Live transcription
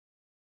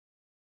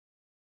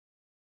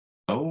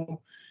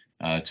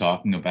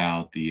talking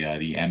about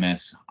the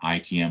MS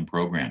ITM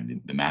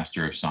program, the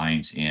Master of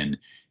Science in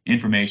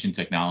Information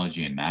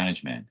Technology and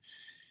Management.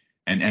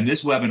 And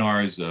this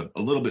webinar is a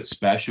little bit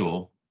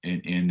special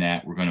in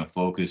that we're going to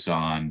focus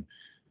on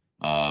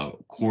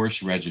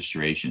course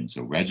registration,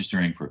 so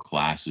registering for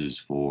classes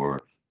for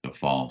the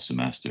fall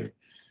semester.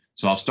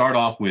 So I'll start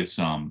off with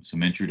some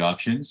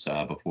introductions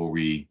before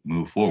we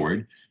move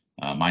forward.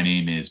 My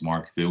name is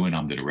Mark Thune.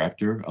 I'm the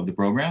director of the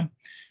program.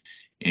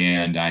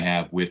 And I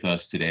have with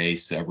us today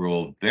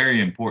several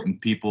very important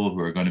people who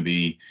are going to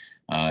be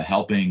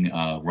helping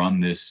run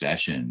this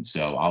session.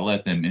 So I'll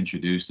let them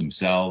introduce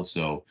themselves.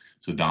 So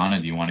Donna,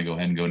 do you want to go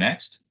ahead and go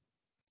next?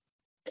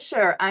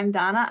 Sure. I'm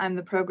Donna. I'm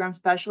the program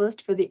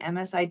specialist for the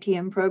MS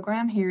ITM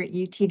program here at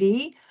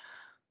UTD.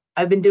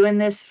 I've been doing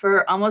this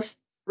for almost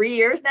 3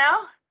 years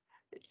now.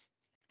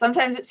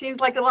 Sometimes it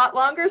seems like a lot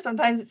longer.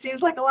 Sometimes it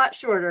seems like a lot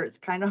shorter. It's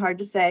kind of hard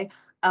to say.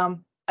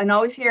 I'm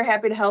always here,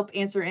 happy to help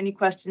answer any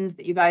questions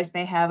that you guys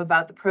may have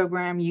about the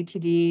program,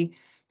 UTD,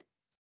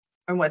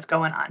 and what's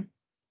going on.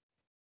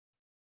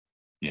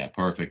 Yeah,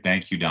 perfect.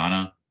 Thank you,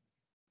 Donna.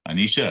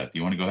 Anisha, do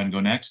you want to go ahead and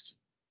go next?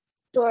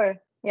 Sure.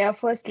 Yeah,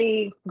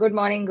 firstly, good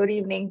morning, good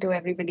evening to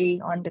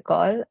everybody on the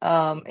call.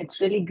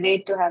 It's really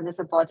great to have this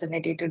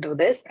opportunity to do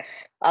this.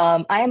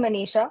 I am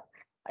Anisha.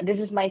 This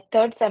is my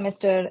third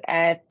semester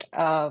at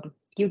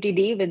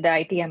UTD with the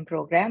ITM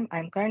program.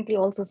 I'm currently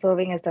also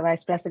serving as the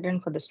Vice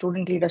President for the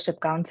Student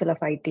Leadership Council of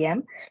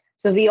ITM.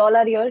 So we all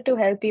are here to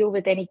help you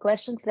with any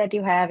questions that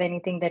you have,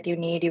 anything that you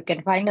need. You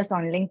can find us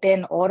on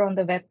LinkedIn or on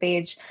the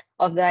webpage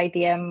of the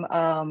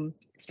ITM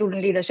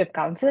Student Leadership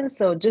Council.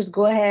 So just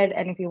go ahead,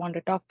 and if you want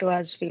to talk to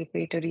us, feel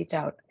free to reach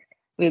out.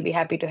 We'll be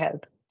happy to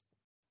help.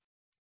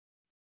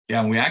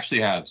 Yeah, and we actually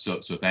have, so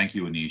thank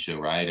you, Anisha,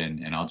 right?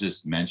 And I'll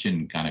just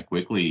mention kind of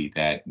quickly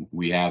that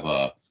we have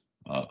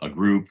a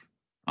group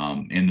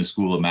in the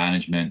School of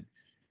Management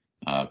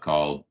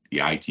called the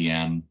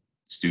ITM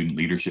Student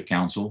Leadership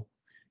Council.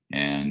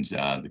 And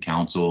on the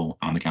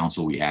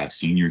council, we have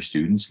senior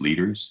students,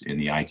 leaders in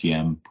the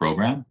ITM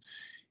program.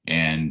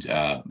 And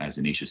as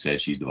Anisha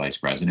said, she's the vice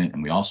president.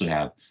 And we also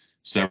have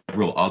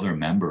several other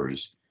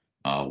members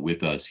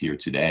with us here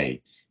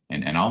today.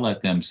 And I'll let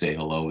them say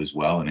hello as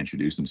well and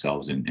introduce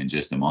themselves in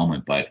just a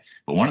moment. But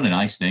one of the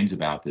nice things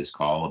about this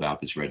call, about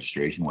this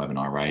registration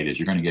webinar, right, is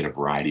you're going to get a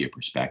variety of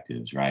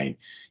perspectives, right?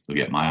 You'll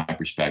get my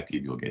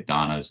perspective, you'll get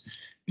Donna's, and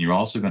you're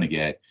also going to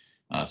get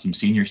some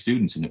senior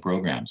students in the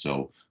program.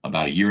 So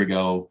about a year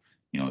ago,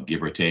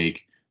 give or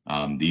take,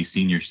 these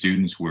senior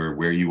students were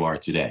where you are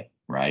today,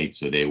 right?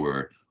 So they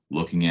were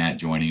looking at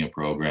joining a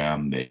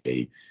program.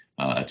 They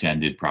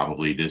attended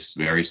probably this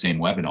very same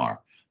webinar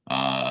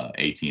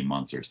 18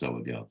 months or so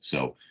ago.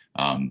 So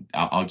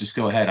I'll just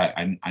go ahead.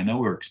 I know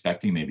we're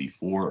expecting maybe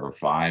 4 or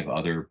 5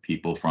 other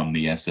people from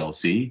the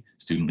SLC,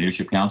 Student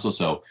Leadership Council.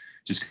 So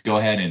just go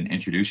ahead and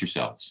introduce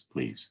yourselves,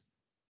 please.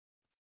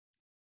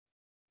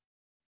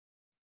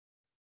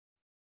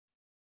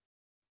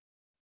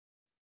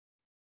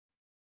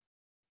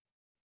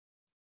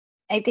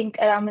 I think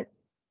Aramita,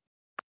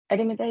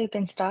 you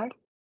can start.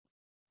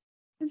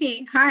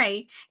 Okay,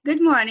 hi, good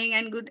morning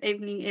and good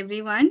evening,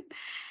 everyone.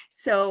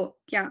 So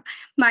yeah,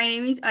 my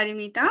name is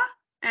Aramita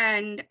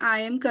and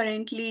I am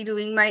currently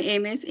doing my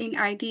MS in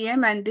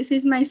ITM, and this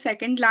is my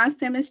second last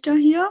semester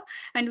here,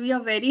 and we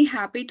are very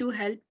happy to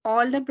help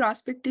all the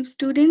prospective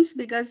students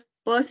because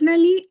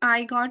personally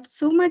I got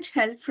so much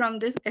help from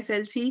this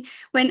SLC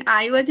when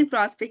I was a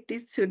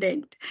prospective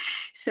student.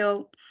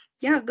 So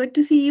yeah, good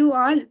to see you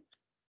all.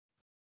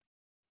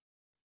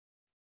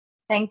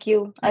 Thank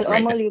you.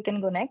 Amol, you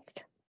can go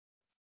next.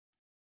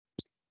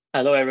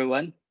 Hello,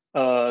 everyone.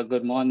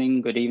 Good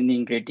morning, good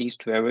evening, greetings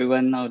to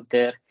everyone out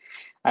there.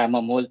 I'm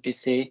Amol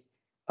Pise.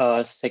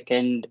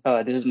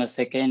 This is my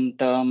second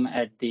term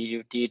at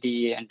the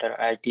UTD Enter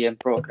ITM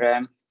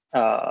program.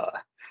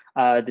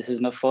 This is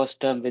my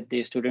first term with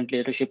the Student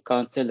Leadership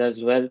Council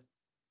as well.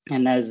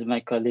 And as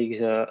my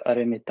colleagues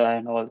Aramita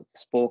and all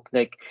spoke,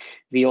 like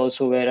we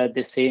also were at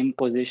the same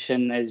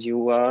position as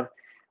you are,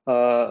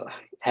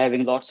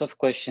 having lots of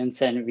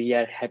questions, and we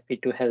are happy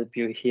to help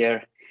you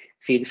here.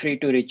 Feel free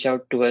to reach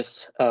out to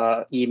us,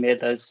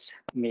 email us,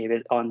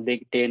 maybe on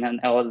LinkedIn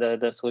and all the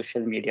other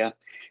social media.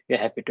 We're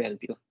happy to help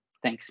you.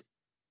 Thanks.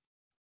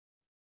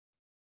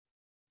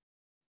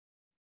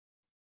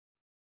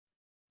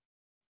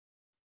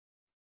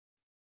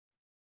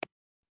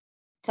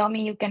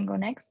 Soumi, you can go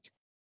next.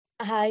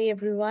 Hi,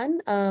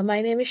 everyone.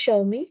 My name is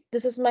Shomi.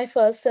 This is my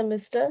first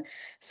semester,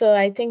 so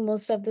I think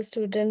most of the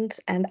students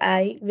and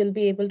I will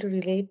be able to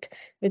relate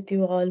with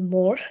you all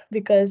more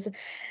because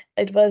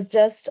it was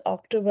just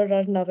October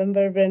or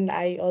November when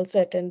I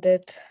also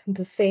attended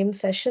the same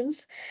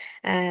sessions.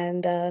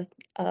 And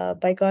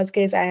by God's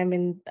grace, I am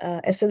in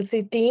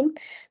SLC team.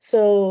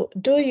 So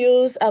do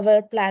use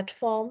our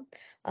platform.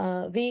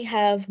 We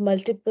have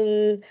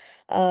multiple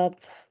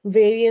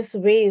various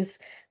ways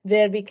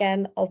where we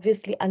can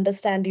obviously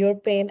understand your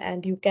pain,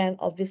 and you can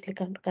obviously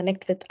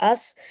connect with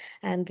us,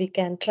 and we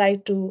can try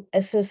to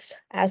assist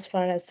as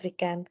far as we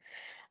can.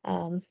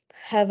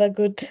 have a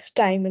good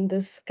time in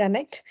this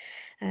connect.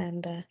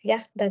 And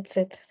yeah, that's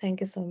it. Thank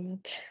you so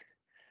much.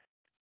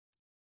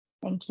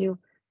 Thank you.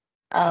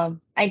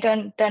 I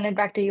turn it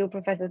back to you,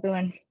 Professor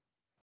Tuan.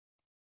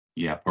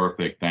 Yeah,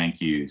 perfect.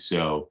 Thank you.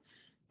 So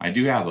I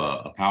do have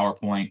a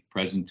PowerPoint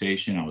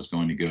presentation. I was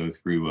going to go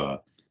through a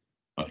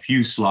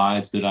few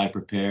slides that I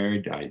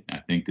prepared. I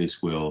think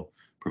this will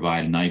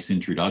provide a nice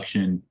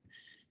introduction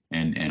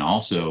and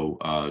also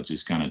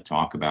just kind of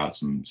talk about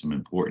some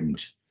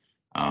important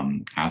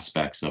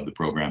aspects of the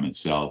program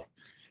itself.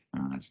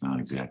 That's not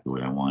exactly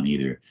what I want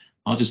either.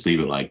 I'll just leave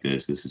it like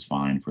this. This is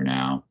fine for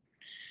now.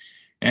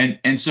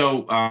 And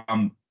so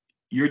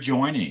you're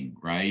joining,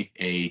 right,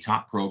 a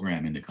top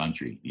program in the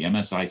country. The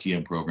MS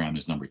ITM program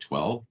is number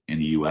 12 in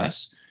the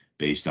US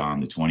based on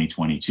the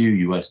 2022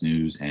 US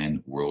News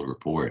and World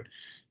Report.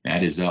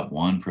 That is up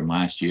 1 from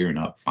last year and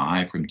up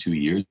 5 from 2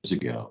 years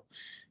ago.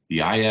 The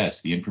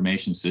IS, the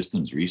Information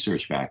Systems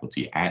Research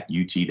faculty at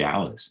UT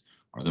Dallas,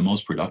 are the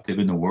most productive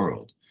in the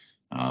world,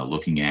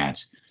 looking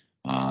at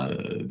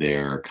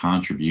their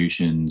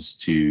contributions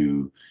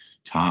to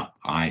top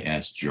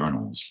IS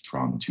journals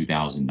from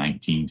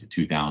 2019 to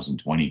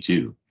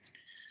 2022.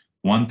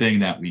 One thing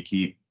that we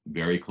keep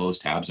very close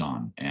tabs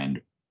on and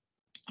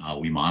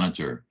we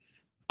monitor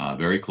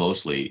very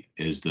closely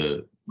is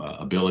the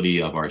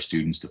ability of our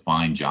students to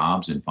find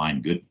jobs and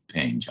find good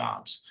paying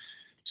jobs.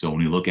 So when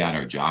we look at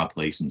our job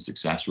placement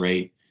success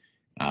rate,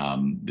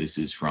 this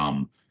is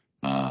from,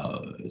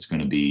 it's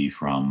going to be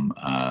from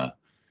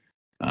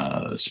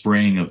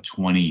spring of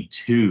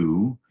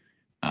 22.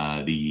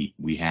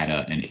 We had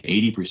an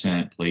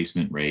 80%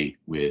 placement rate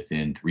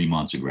within 3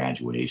 months of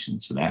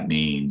graduation. So that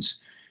means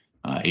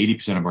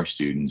 80% of our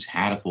students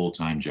had a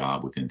full-time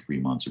job within 3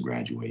 months of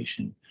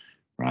graduation,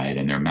 right?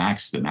 And the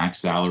max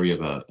salary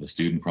of a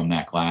student from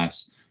that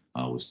class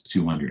was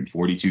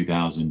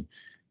 $242,000,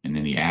 and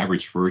then the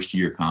average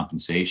first-year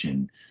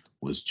compensation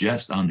was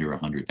just under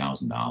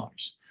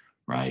 $100,000,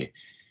 right?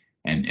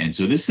 And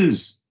so this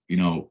is, you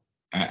know,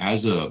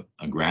 as a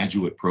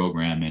graduate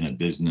program in a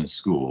business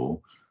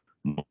school,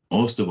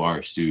 most of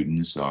our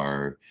students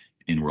are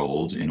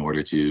enrolled in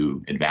order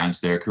to advance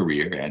their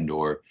career and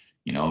or,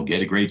 you know,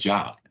 get a great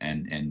job.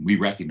 And we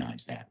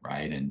recognize that,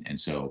 right? And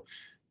so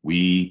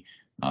we,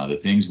 the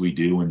things we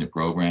do in the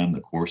program, the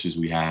courses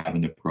we have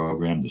in the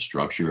program, the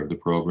structure of the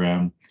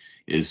program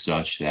is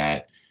such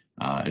that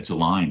it's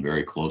aligned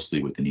very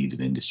closely with the needs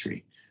of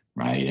industry,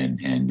 right?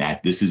 And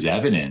that this is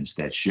evidence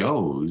that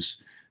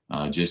shows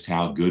just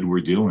how good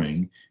we're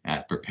doing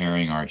at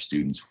preparing our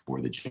students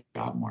for the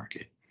job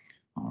market.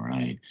 All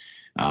right.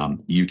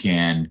 You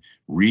can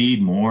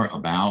read more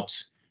about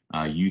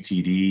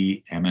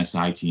UTD MS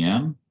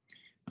ITM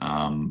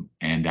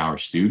and our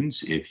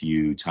students if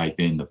you type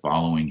in the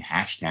following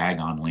hashtag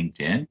on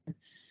LinkedIn.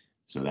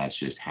 So that's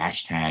just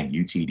hashtag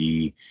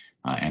UTD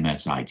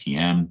MS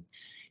ITM.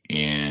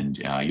 And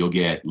you'll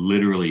get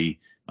literally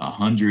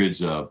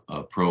hundreds of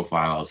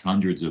profiles,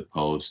 hundreds of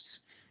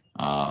posts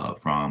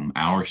from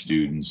our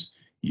students.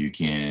 You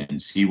can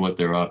see what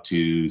they're up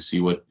to,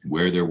 see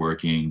where they're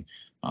working,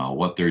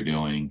 what they're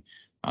doing,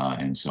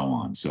 and so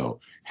on. So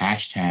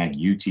hashtag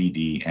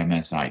UTD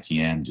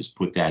MSITM, just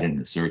put that in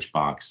the search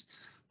box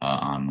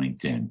on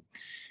LinkedIn.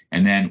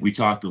 And then we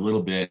talked a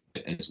little bit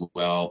as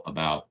well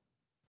about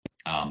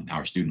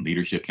our Student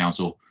Leadership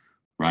Council,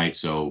 right?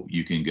 So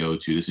you can go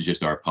to, this is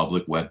just our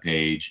public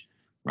webpage,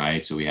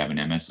 right? So we have an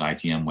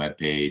MSITM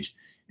webpage,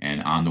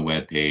 and on the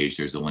webpage,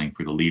 there's a link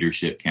for the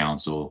Leadership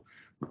Council,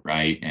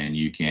 right? And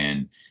you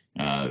can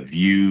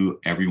view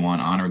everyone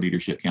on our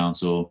Leadership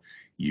Council.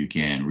 You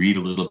can read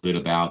a little bit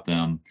about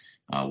them,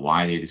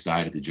 why they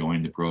decided to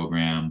join the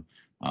program,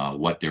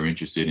 what they're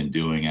interested in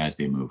doing as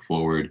they move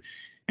forward.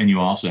 And you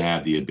also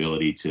have the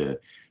ability to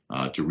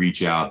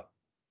reach out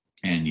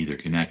and either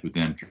connect with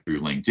them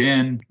through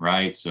LinkedIn,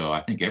 right? So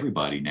I think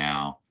everybody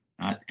now,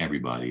 not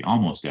everybody,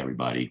 almost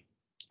everybody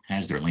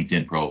has their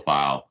LinkedIn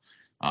profile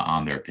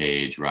on their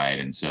page, right?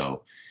 And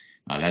so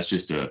that's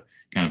just a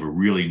kind of a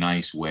really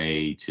nice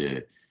way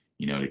to,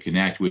 you know, to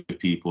connect with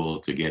people,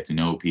 to get to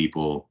know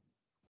people,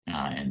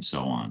 and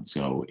so on.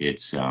 So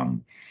it's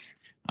all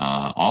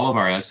of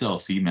our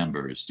SLC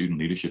members, Student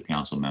Leadership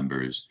Council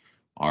members,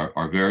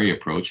 are very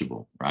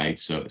approachable, right?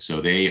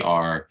 So they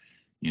are,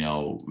 you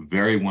know,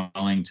 very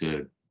willing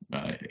to,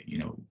 you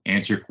know,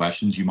 answer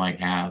questions you might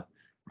have,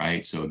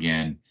 right? So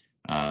again,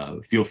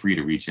 feel free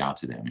to reach out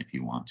to them if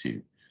you want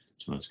to.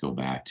 So let's go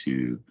back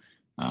to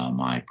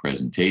my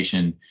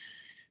presentation.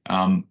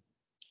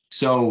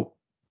 So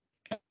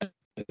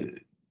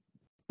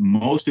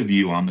most of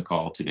you on the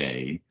call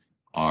today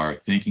are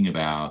thinking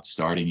about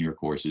starting your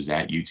courses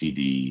at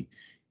UTD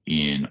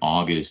in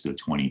August of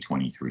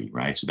 2023,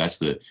 right? So that's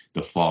the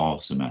fall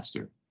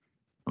semester,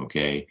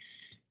 okay?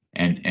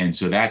 And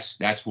so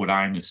that's what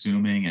I'm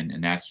assuming,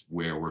 and that's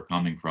where we're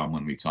coming from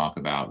when we talk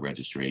about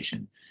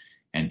registration.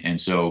 And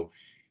so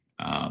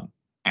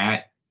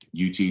at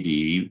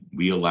UTD,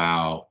 we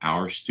allow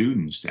our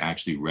students to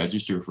actually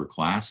register for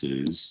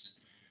classes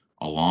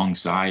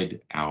alongside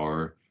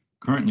our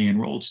currently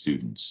enrolled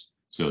students.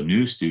 So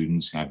new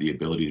students have the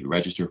ability to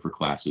register for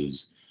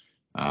classes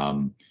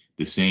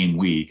the same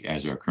week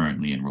as our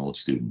currently enrolled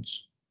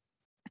students.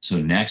 So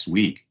next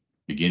week,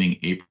 beginning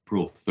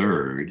April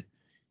 3rd,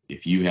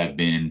 if you have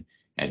been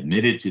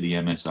admitted to the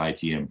MS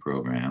ITM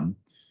program,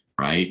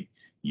 right,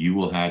 you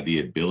will have the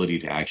ability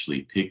to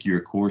actually pick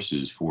your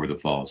courses for the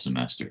fall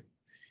semester.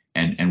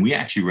 And we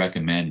actually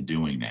recommend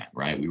doing that,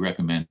 right? We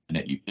recommend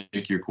that you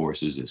pick your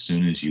courses as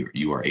soon as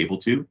you are able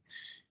to,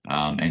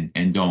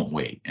 and don't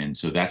wait. And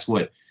so that's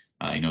what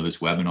this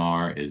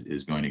webinar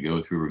is going to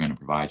go through. We're going to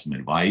provide some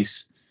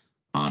advice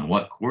on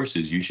what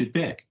courses you should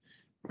pick,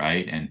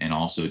 right? And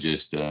also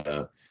just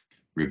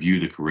review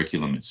the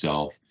curriculum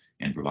itself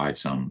and provide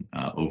some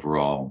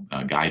overall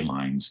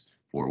guidelines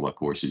for what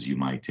courses you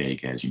might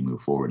take as you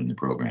move forward in the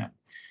program.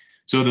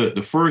 So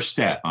the first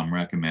step I'm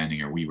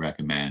recommending, or we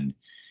recommend,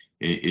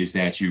 is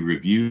that you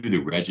review the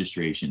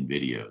registration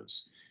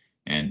videos.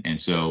 And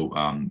so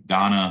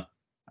Donna,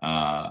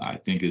 I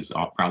think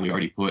I'll probably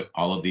already put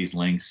all of these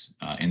links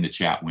in the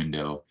chat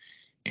window.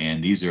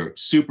 And these are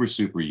super,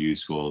 super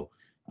useful.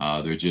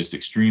 They're just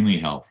extremely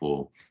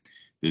helpful.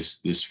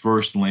 This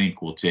first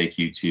link will take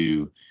you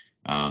to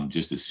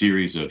just a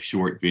series of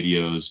short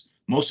videos.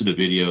 Most of the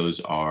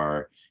videos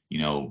are,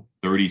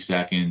 30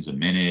 seconds, a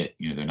minute.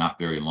 They're not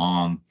very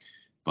long,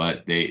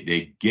 but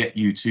they get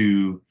you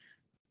to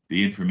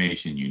the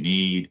information you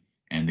need,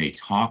 and they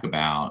talk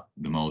about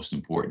the most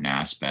important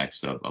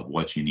aspects of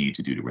what you need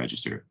to do to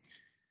register.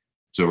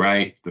 So,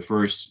 right, the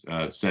first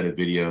set of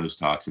videos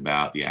talks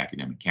about the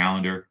academic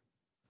calendar.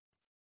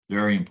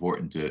 Very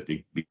important to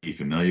be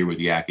familiar with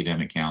the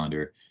academic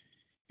calendar.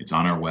 It's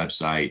on our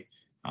website.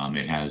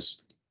 It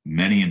has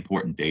many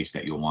important dates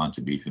that you'll want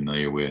to be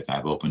familiar with.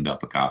 I've opened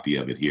up a copy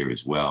of it here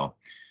as well.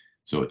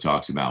 So it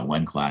talks about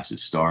when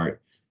classes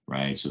start,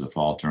 right? So the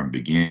fall term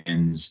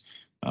begins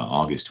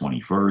August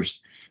 21st.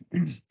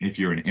 If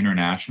you're an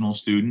international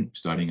student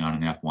studying on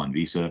an F1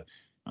 visa,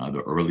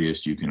 the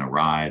earliest you can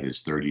arrive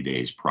is 30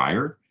 days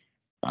prior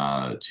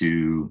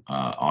to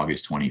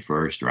August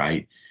 21st,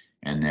 right?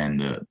 And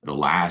then the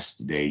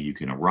last day you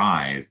can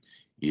arrive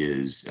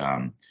is,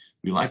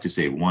 we like to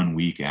say 1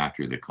 week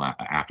after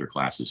after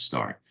classes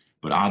start.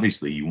 But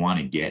obviously you want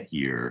to get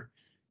here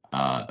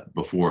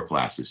before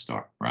classes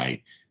start,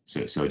 right?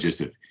 So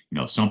just if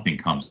something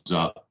comes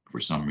up for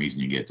some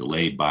reason, you get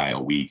delayed by a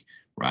week,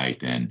 right?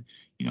 Then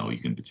you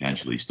can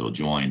potentially still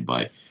join,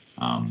 but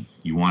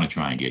you want to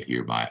try and get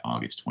here by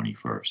August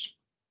 21st.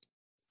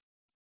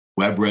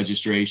 Web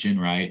registration,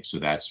 right? So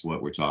that's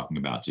what we're talking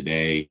about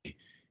today.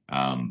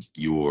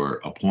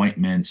 Your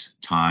appointment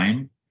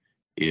time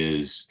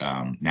is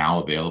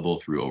now available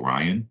through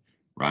Orion,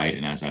 right?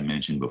 And as I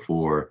mentioned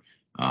before,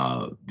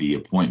 the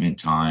appointment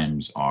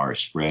times are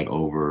spread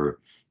over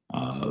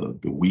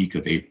the week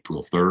of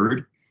April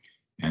 3rd.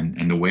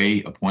 And the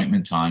way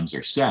appointment times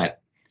are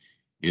set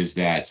is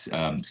that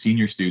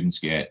senior students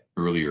get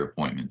earlier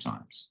appointment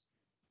times,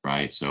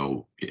 right?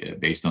 So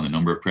based on the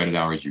number of credit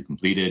hours you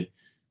completed,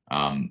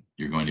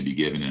 you're going to be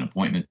given an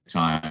appointment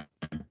time,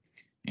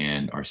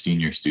 and our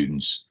senior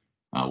students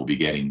will be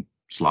getting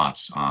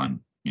slots on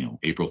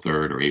April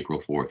 3rd or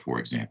April 4th, for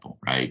example,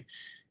 right?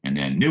 And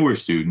then newer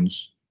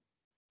students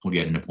will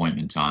get an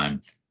appointment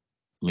time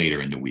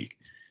later in the week,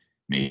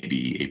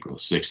 maybe April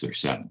 6th or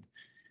 7th.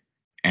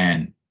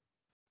 And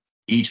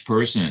each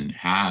person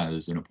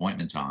has an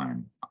appointment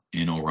time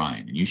in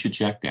Orion, and you should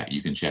check that.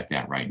 You can check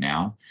that right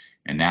now.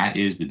 And that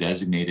is the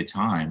designated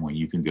time when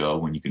you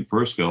can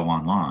first go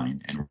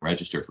online and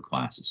register for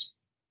classes.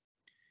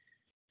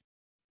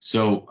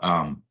 So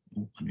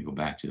let me go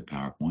back to the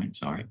PowerPoint,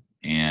 sorry.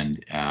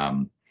 And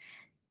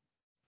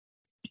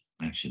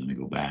actually, let me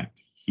go back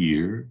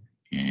here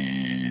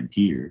and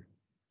here,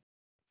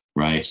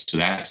 right? So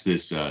that's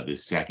this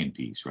second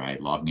piece,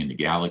 right? Logging into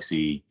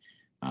Galaxy,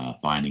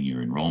 finding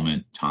your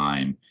enrollment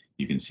time.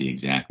 You can see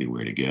exactly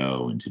where to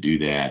go. And to do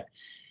that,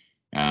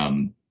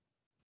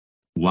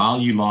 while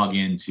you log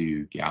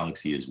into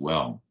Galaxy as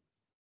well,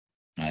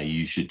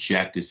 you should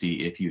check to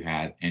see if you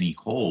have any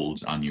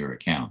holds on your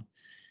account.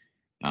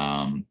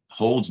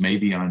 Holds may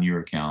be on your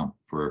account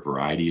for a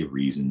variety of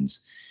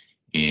reasons,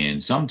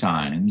 and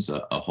sometimes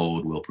a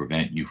hold will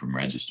prevent you from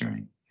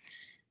registering.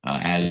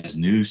 As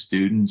new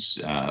students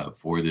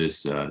for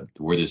this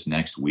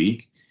next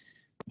week,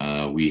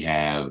 we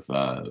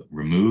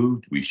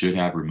should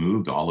have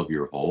removed all of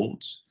your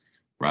holds,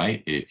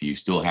 right? If you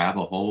still have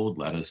a hold,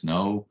 let us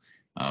know.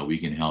 We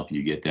can help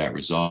you get that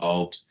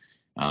resolved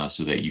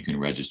so that you can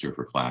register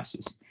for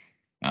classes.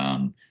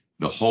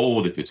 The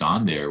hold, if it's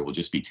on there, will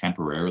just be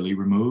temporarily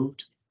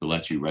removed to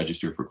let you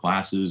register for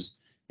classes.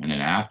 And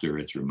then after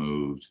it's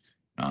removed,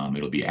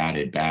 it'll be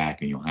added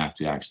back, and you'll have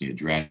to actually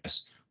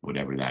address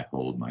whatever that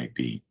hold might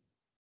be.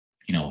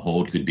 A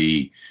hold could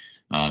be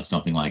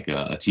something like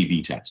a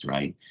TB test,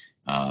 right?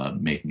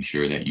 Making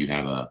sure that you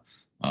have a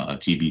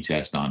TB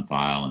test on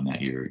file and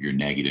that you're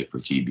negative for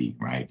TB,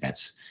 right?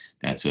 That's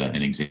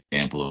an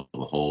example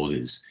of a hold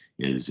is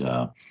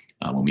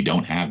when we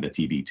don't have the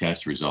TB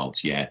test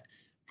results yet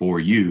for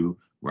you,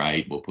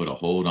 right? We'll put a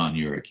hold on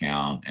your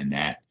account, and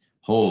that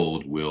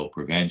hold will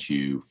prevent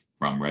you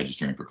from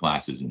registering for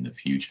classes in the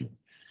future.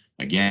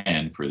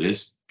 Again, for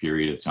this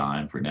period of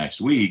time, for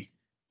next week,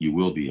 you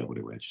will be able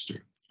to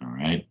register. All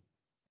right.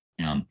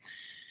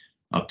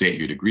 Update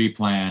your degree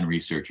plan,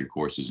 research your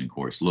courses and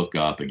course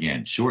lookup.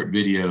 Again, short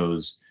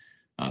videos,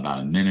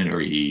 about a minute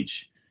or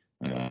each.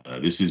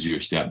 This is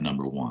your step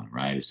number one,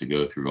 right? Is to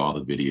go through all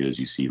the videos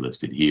you see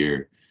listed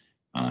here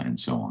and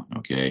so on,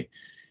 okay?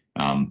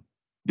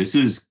 This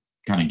is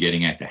kind of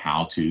getting at the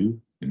how-to,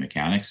 the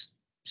mechanics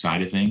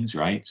side of things,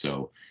 right?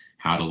 So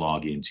how to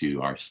log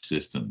into our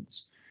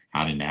systems,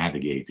 how to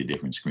navigate the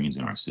different screens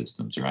in our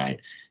systems, right?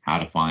 How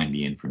to find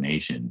the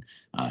information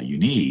you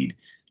need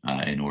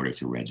in order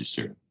to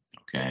register,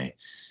 okay?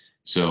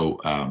 So,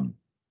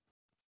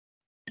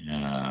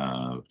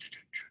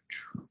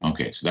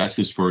 okay, so that's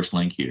this first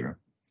link here.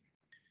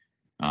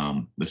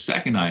 The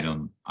second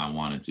item I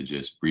wanted to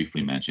just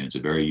briefly mention, it's a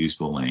very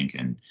useful link,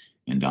 and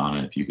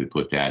Donna, if you could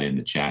put that in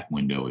the chat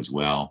window as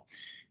well.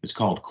 It's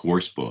called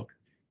Coursebook,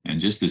 and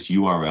just this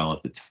URL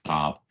at the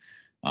top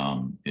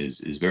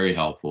is very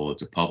helpful.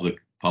 It's a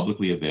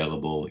publicly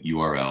available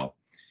URL,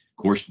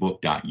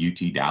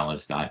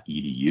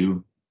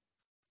 coursebook.utdallas.edu,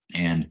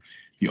 and if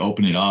you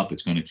open it up,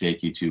 it's going to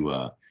take you to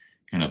a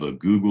kind of a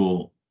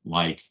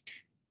Google-like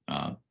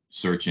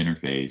search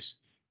interface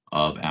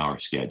of our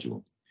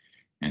schedule.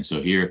 And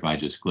so here, if I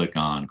just click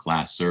on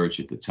class search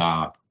at the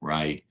top,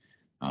 right,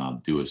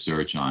 do a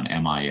search on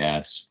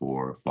MIS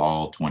for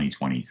fall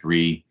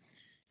 2023,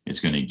 it's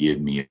going to give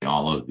me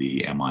all of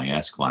the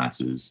MIS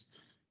classes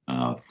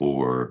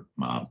for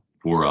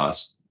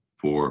us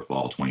for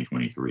fall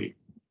 2023.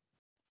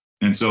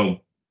 And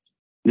so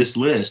this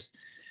list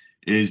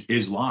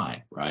is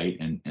live, right?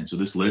 And so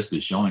this list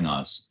is showing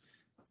us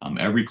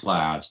every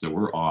class that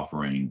we're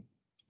offering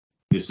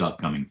this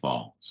upcoming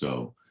fall.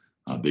 So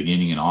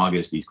beginning in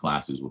August, these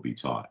classes will be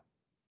taught.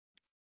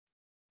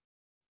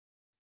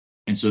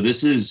 And so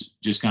this is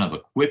just kind of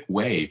a quick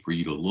way for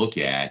you to look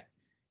at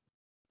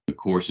the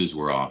courses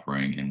we're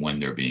offering and when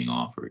they're being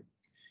offered.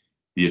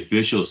 The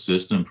official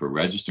system for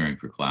registering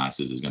for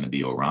classes is going to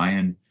be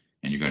Orion,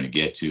 and you're going to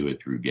get to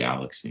it through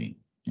Galaxy.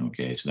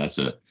 Okay, so that's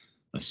a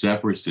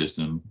separate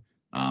system.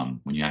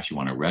 When you actually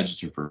want to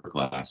register for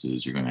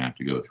classes, you're going to have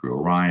to go through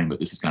Orion, but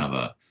this is kind of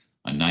a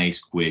nice,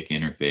 quick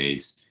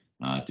interface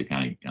to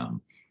kind of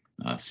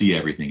see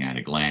everything at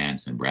a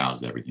glance and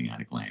browse everything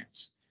at a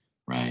glance,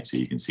 right? So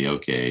you can see,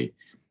 okay,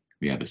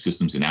 we have a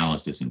systems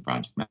analysis and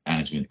project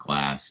management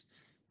class.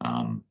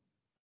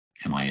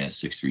 MIS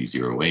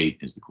 6308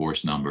 is the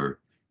course number,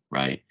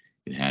 right?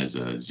 It has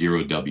a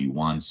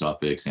 0W1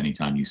 suffix.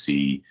 Anytime you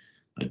see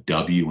a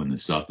W in the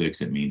suffix,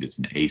 it means it's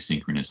an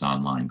asynchronous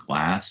online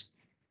class,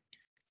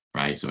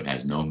 right? So it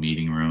has no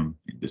meeting room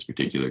in this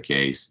particular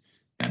case.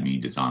 That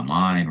means it's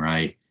online,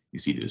 right? You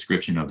see the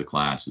description of the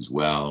class as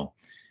well.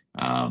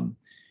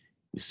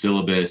 The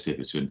syllabus, if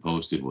it's been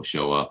posted, will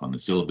show up on the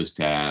syllabus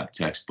tab,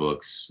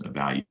 textbooks,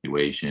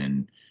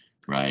 evaluation,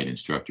 right?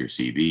 Instructor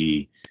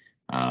CV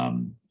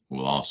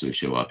will also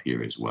show up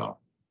here as well.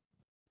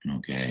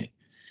 Okay.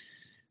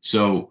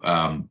 So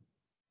I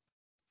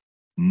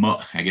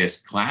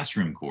guess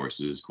classroom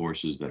courses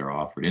that are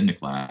offered in the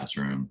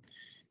classroom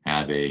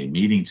have a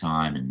meeting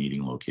time and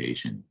meeting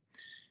location.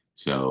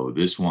 So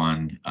this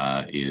one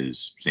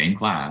is same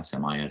class,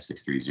 MIS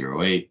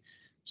 6308.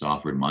 It's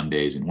offered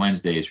Mondays and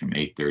Wednesdays from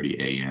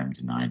 8:30 a.m.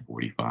 to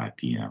 9:45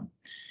 p.m.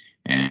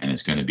 And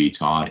it's going to be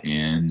taught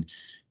in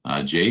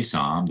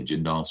JSOM, the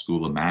Jindal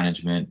School of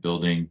Management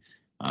building.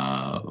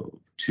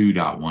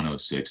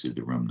 2.106 is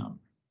the room number.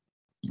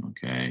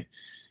 Okay.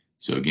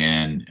 So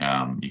again,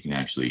 you can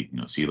actually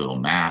see a little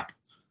map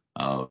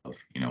of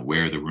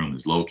where the room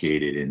is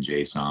located in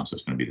JSOM. So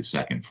it's going to be the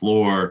second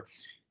floor,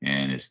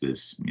 and it's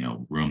this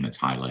room that's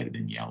highlighted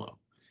in yellow.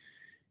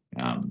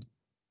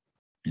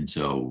 And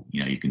so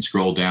you can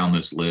scroll down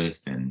this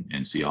list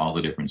and see all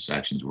the different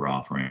sections we're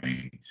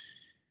offering,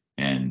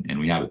 and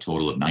we have a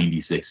total of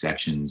 96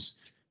 sections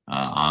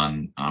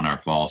on our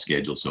fall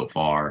schedule so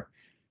far,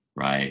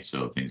 right?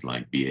 So things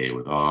like BA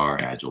with R,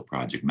 Agile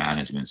Project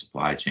Management,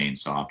 Supply Chain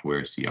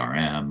Software,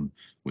 CRM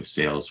with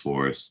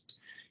Salesforce,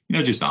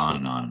 just on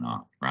and on and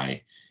on,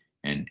 right?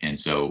 And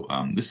so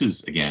this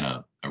is, again,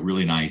 a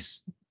really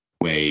nice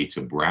way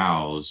to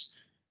browse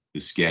the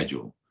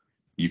schedule.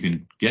 You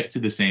can get to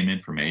the same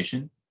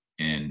information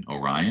in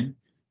Orion,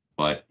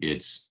 but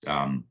it's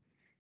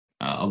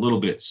a little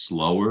bit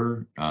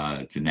slower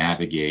to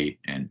navigate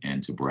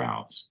and to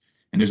browse.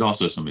 And there's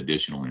also some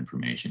additional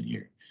information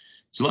here.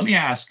 So let me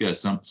ask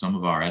some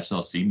of our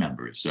SLC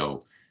members. So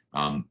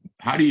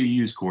how do you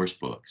use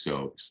Coursebook?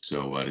 So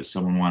does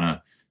someone want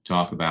to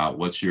talk about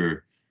what's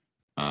your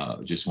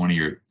just one of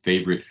your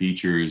favorite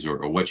features,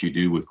 or what you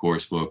do with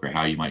Coursebook, or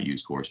how you might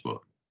use Coursebook?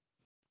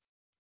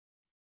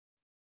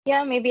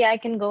 Yeah, maybe I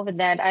can go with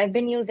that. I've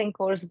been using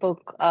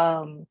Coursebook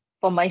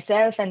for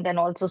myself, and then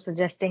also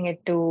suggesting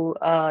it to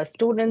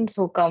students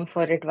who come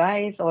for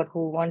advice or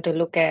who want to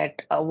look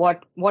at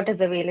what is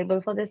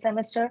available for this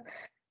semester.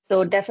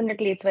 So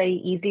definitely it's very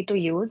easy to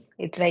use.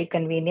 It's very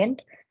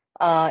convenient.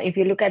 If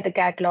you look at the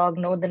catalog,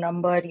 know the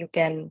number, you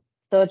can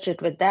search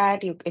it with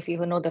that. If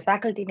you know the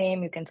faculty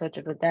name, you can search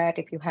it with that.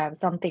 If you have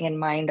something in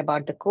mind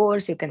about the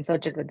course, you can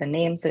search it with the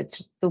name. So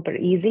it's super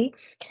easy.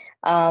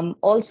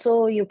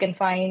 Also, you can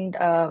find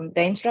the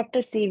instructor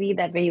CV.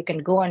 That way you can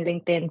go on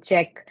LinkedIn,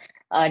 check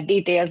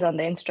details on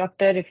the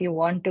instructor if you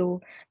want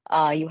to.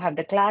 You have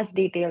the class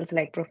details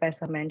like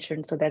Professor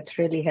mentioned, so that's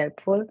really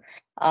helpful.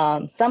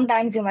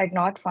 Sometimes you might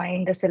not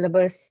find the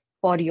syllabus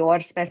for your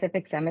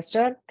specific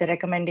semester. The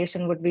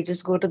recommendation would be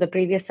just go to the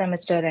previous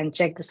semester and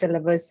check the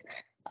syllabus.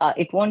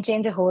 It won't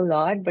change a whole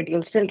lot, but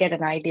you'll still get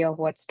an idea of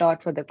what's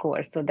taught for the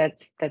course. So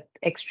that's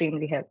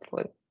extremely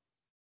helpful.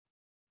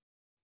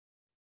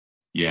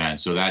 Yeah,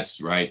 so that's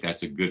right.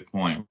 That's a good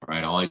point,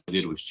 right? All I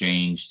did was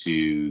change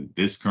to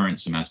this current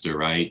semester,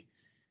 right?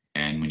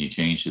 And when you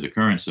change to the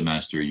current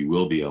semester, you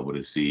will be able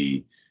to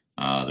see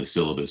the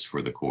syllabus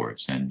for the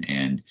course. And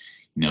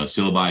you know,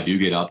 syllabi do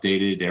get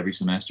updated every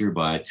semester,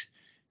 but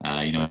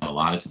you know, a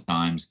lot of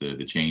times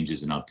the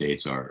changes and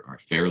updates are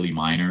fairly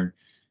minor.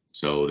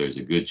 So there's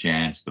a good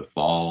chance the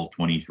fall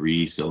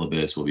 23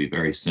 syllabus will be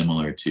very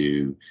similar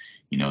to,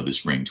 you know, the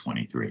spring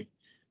 23.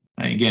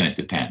 Again, it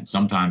depends.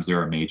 Sometimes there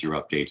are major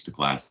updates to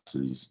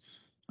classes.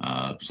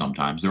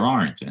 Sometimes there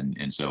aren't,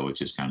 and so it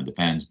just kind of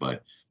depends.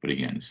 But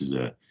again, this is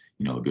a,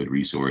 you know, a good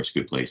resource,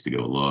 good place to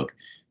go look.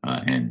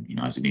 And you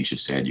know, as Anisha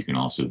said, you can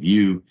also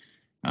view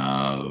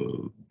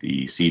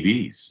the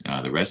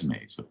CVs, the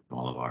resumes of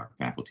all of our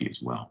faculty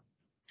as well.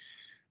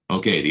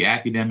 Okay, the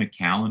academic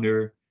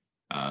calendar,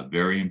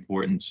 very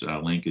important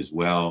link as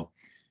well.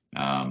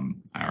 I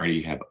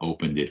already have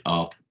opened it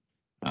up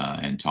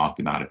and talked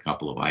about a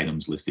couple of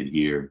items listed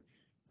here,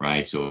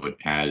 right? So it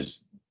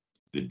has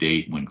the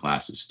date when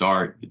classes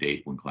start, the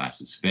date when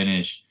classes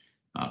finish,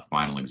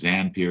 final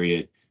exam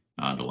period,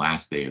 the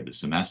last day of the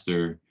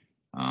semester,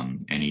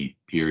 any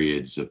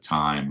periods of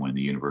time when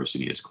the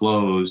university is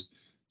closed.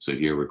 So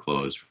here we're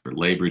closed for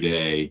Labor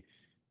Day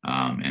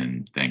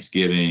and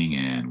Thanksgiving,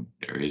 and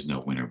there is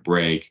no winter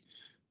break.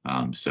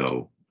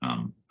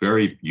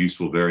 Very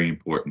useful, very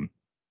important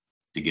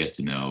to get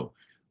to know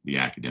the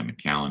academic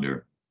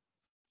calendar.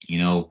 You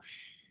know,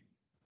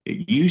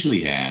 it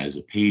usually has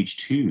a page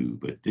 2,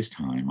 but this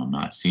time I'm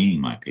not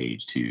seeing my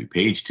page 2.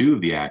 Page 2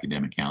 of the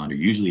academic calendar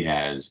usually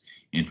has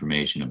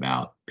information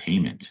about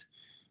payment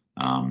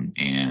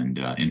and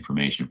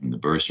information from the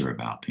bursar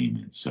about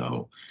payment.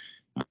 So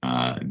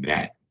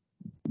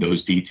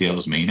those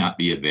details may not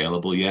be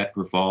available yet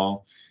for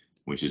fall,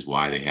 which is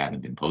why they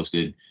haven't been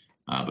posted,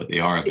 but they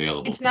are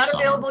available. It's not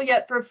available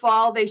yet for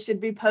fall. They should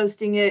be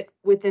posting it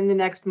within the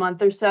next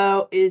month or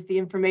so, is the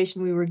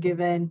information we were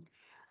given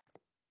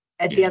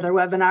at the other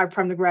webinar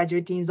from the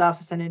Graduate Dean's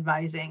Office on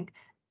Advising.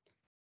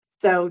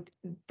 So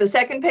the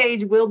second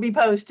page will be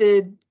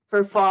posted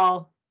for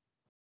fall,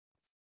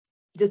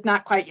 just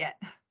not quite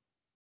yet.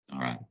 All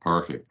right,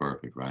 perfect,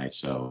 right?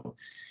 So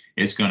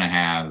it's going to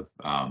have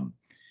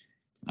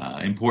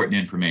important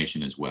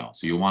information as well.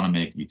 So you'll want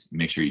to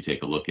make sure you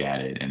take a look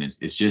at it, and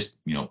it's just,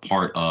 you know,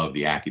 part of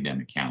the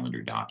academic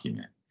calendar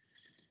document.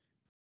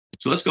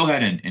 So let's go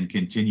ahead and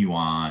continue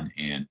on,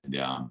 and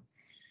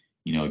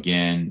you know,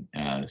 again,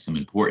 some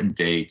important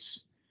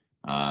dates.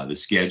 The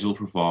schedule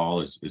for fall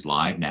is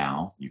live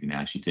now. You can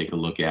actually take a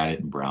look at it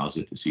and browse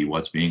it to see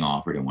what's being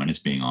offered and when it's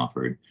being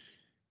offered.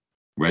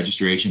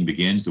 Registration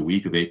begins the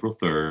week of April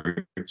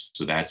 3rd.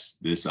 So that's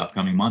this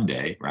upcoming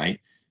Monday, right?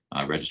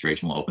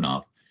 Registration will open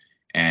up,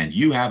 and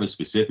you have a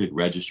specific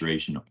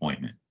registration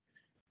appointment,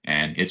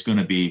 and it's going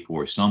to be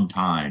for some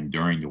time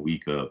during the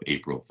week of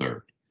April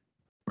 3rd,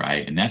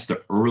 right? And that's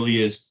the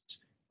earliest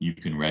you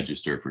can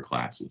register for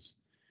classes.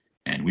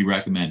 And we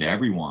recommend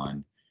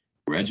everyone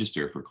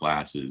register for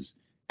classes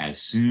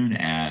as soon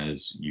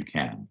as you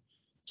can.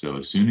 So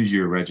as soon as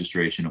your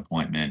registration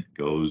appointment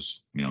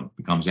goes, you know,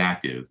 becomes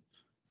active,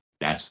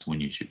 that's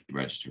when you should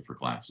register for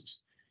classes.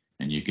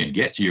 And you can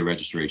get to your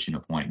registration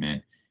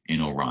appointment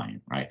in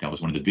Orion, right? That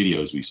was one of the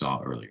videos we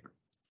saw earlier.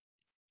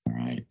 All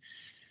right.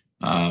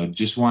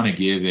 Just want to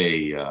give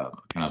a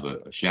kind of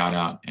a shout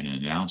out and an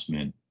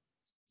announcement.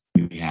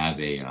 We have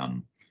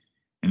an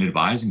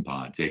advising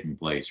pod taking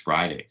place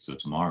Friday, so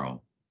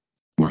tomorrow,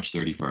 March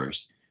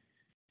 31st.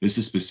 This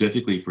is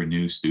specifically for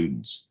new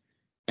students.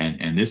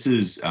 And this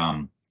is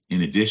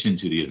in addition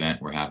to the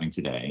event we're having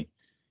today,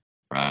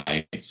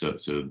 right? So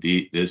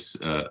this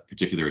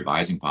particular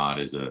advising pod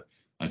is a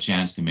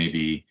chance to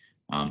maybe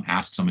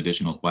ask some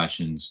additional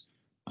questions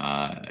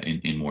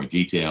in more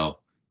detail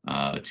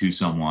to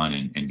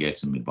someone and get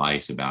some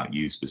advice about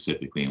you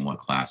specifically and what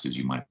classes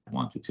you might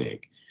want to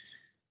take.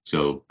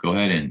 So go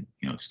ahead and,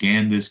 you know,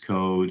 scan this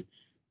code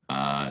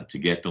to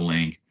get the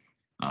link.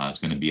 It's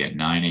going to be at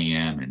 9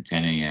 a.m. and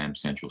 10 a.m.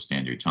 Central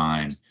Standard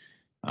Time.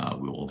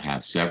 We will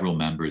have several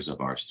members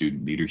of our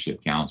Student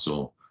Leadership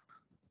Council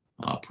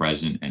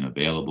present and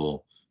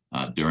available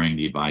during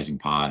the advising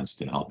pods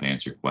to help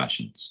answer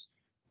questions.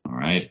 All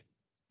right.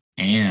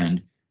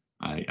 And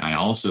I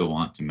also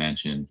want to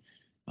mention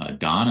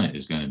Donna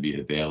is going to be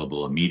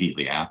available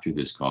immediately after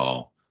this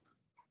call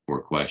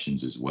for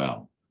questions as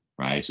well.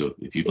 right? So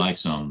if you'd like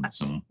some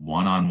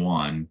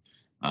one-on-one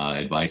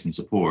advice and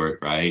support,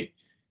 right,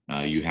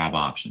 you have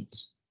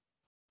options.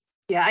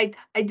 Yeah,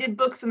 I did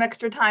book some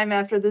extra time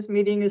after this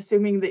meeting,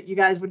 assuming that you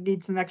guys would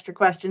need some extra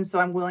questions. So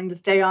I'm willing to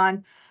stay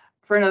on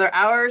for another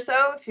hour or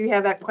so if you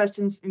have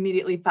questions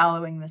immediately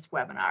following this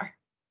webinar.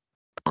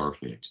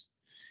 Perfect.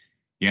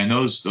 Yeah, and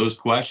those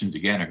questions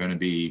again are going to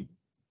be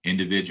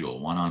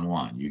individual,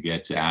 one-on-one. You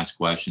get to ask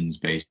questions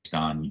based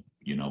on,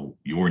 you know,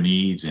 your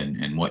needs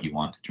and what you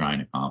want to try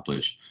and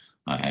accomplish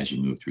as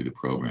you move through the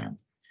program.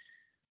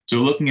 So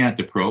looking at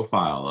the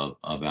profile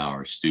of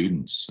our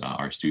students,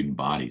 our student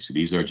body. So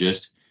these are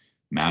just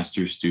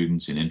master's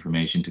students in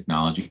information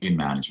technology and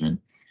management,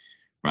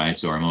 right?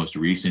 So our most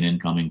recent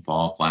incoming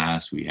fall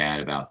class, we had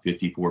about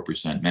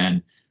 54%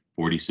 men,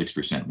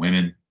 46%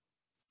 women.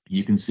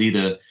 You can see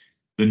the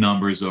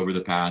numbers over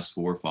the past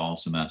 4 fall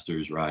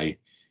semesters, right?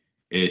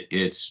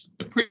 It's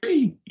a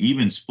pretty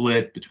even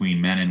split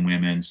between men and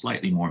women,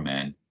 slightly more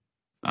men.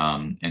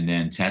 And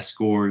then test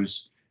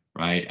scores,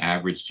 right?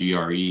 Average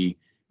GRE.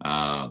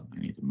 I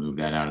need to move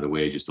that out of the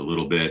way just a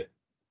little bit.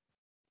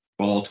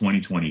 Fall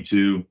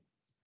 2022,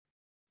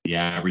 the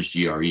average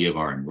GRE of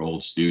our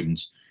enrolled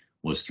students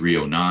was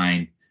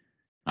 309.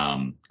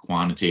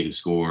 Quantitative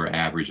score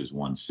average is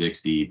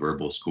 160.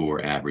 Verbal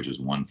score average is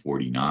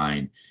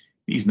 149.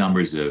 These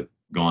numbers have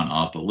gone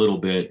up a little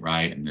bit,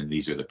 right? And then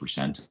these are the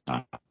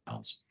percentiles.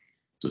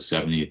 So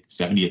 70th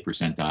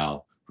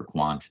percentile for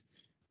quant,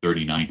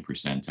 39th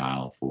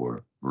percentile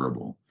for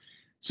verbal.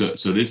 So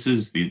this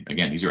is,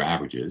 again, these are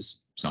averages.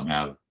 Some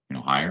have, you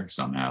know, higher,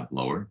 some have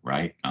lower,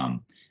 right?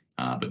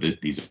 But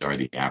these are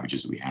the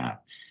averages we have.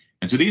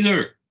 And so these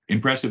are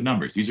impressive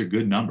numbers. These are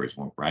good numbers,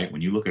 right?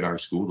 When you look at our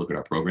school, look at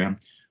our program,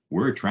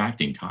 we're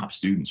attracting top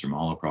students from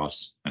all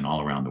across and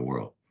all around the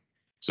world.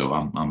 So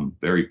I'm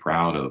very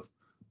proud of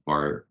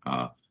our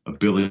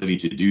ability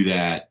to do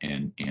that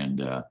and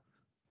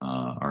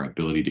our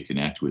ability to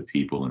connect with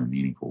people in a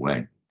meaningful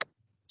way.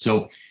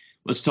 So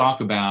let's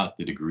talk about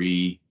the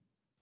degree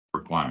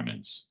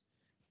requirements.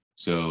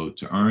 So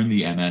to earn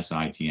the MS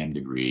ITM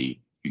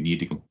degree, you need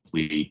to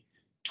complete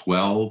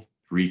 12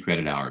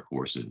 3-credit hour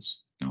courses,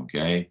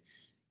 okay?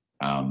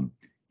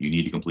 You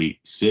need to complete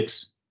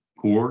 6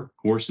 core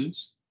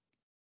courses,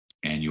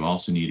 and you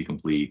also need to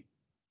complete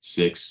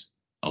 6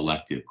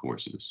 elective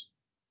courses.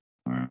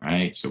 All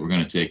right, so we're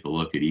going to take a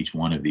look at each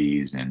one of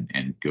these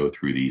and go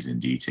through these in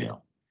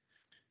detail.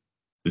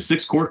 The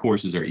 6 core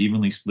courses are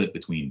evenly split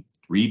between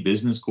 3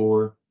 business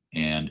core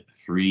and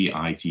 3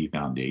 IT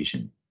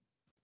foundation.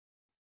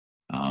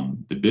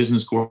 The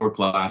business core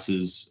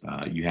classes,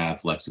 you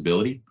have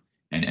flexibility,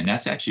 and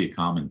that's actually a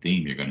common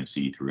theme you're going to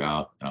see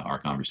throughout our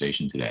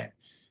conversation today.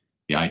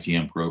 The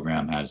ITM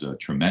program has a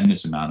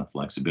tremendous amount of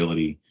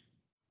flexibility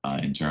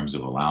in terms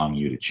of allowing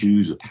you to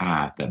choose a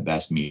path that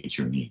best meets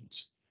your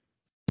needs.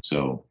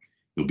 So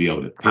you'll be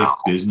able to pick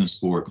business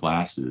core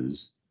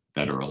classes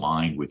that are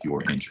aligned with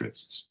your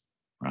interests,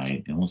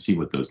 right? And we'll see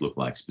what those look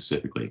like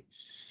specifically.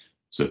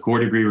 So core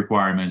degree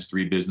requirements,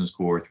 3 business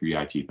core, 3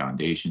 IT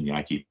foundation. The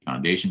IT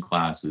foundation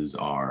classes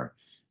are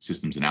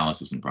systems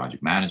analysis and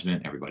project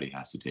management. Everybody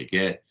has to take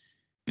it.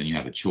 Then you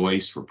have a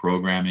choice for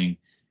programming.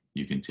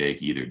 You can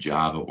take either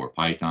Java or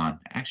Python.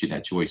 Actually,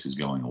 that choice is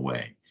going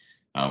away.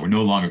 We're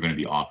no longer going to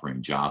be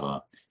offering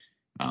Java.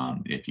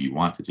 If you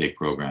want to take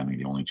programming,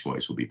 the only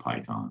choice will be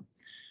Python.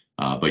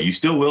 But you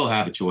still will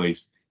have a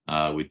choice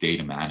with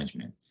data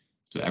management.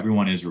 So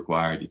everyone is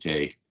required to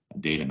take a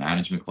data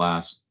management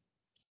class,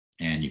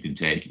 and you can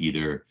take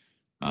either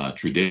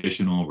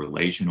traditional,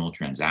 relational,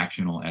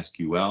 transactional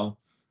SQL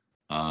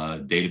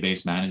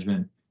database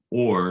management,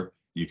 or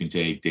you can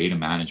take data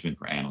management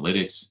for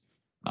analytics,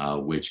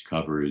 which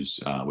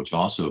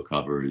also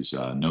covers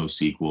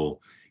NoSQL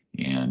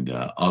and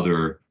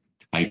other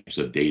types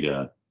of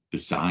data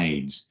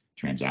besides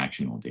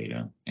transactional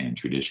data and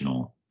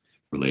traditional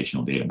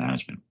relational data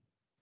management.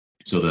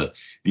 So the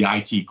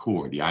IT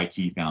core, the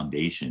IT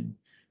foundation,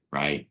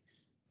 right?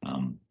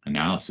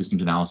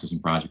 Systems analysis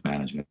and project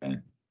management,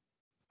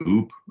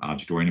 OOP,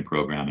 object-oriented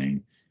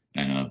programming,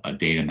 and a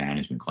data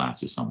management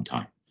class of some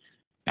type.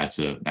 That's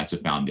a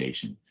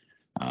foundation.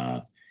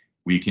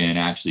 We can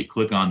actually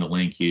click on the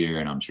link here,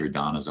 and I'm sure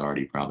Donna's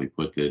already probably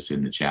put this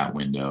in the chat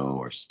window,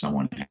 or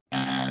someone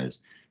has,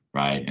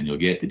 right? And you'll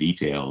get the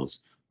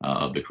details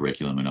of the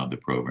curriculum and of the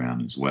program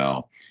as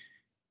well.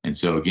 And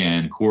so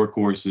again, core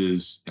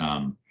courses,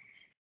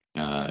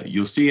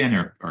 you'll see in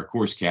our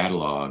course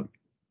catalog,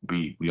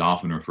 we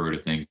often refer to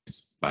things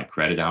by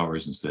credit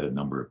hours instead of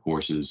number of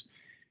courses.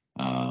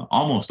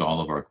 Almost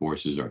all of our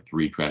courses are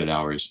 3 credit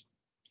hours.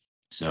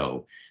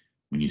 So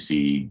when you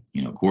see,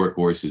 core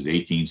courses,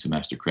 18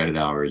 semester credit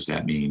hours,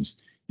 that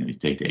means you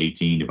take the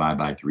 18, divide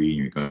by 3, and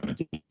you're going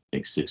to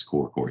take 6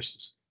 core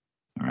courses.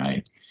 All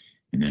right.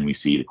 And then we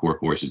see the core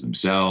courses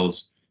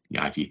themselves,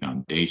 the IT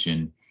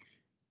foundation,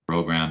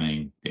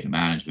 programming, data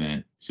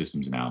management,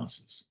 systems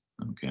analysis.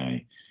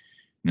 Okay.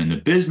 And then the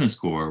business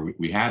core,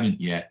 we haven't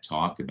yet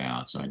talked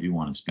about, so I do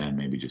want to spend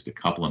maybe just a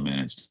couple of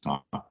minutes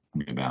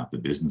talking about the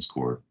business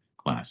core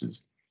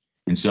classes.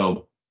 And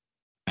so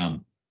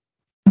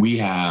we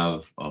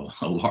have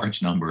a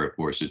large number of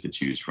courses to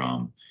choose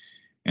from.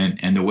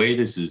 And the way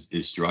this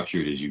is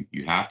structured is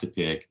you have to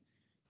pick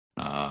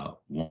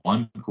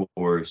one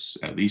course,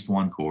 at least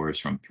one course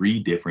from 3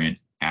 different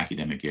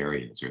academic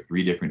areas or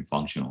 3 different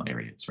functional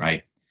areas,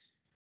 right?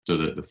 So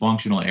the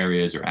functional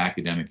areas or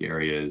academic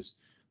areas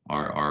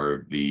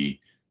are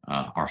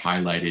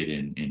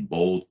highlighted in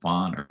bold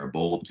font or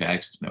bold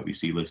text that we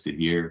see listed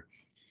here.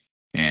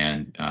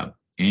 And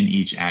in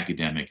each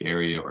academic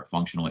area or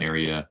functional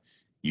area,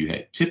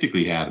 you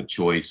typically have a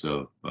choice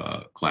of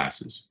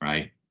classes,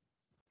 right?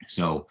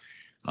 So,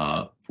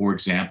 for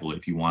example,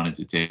 if you wanted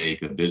to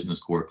take a business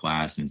core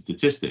class in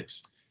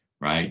statistics,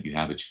 right, you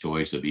have a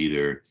choice of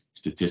either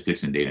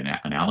statistics and data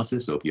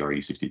analysis,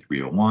 OPRE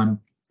 6301,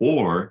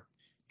 or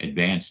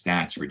advanced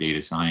stats for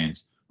data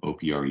science,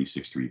 OPRE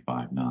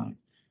 6359,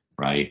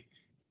 right?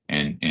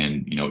 And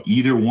you know,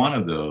 either one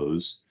of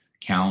those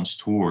counts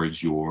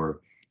towards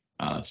your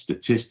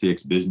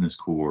statistics business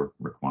core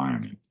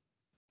requirement.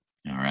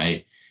 All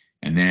right.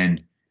 And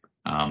then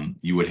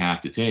you would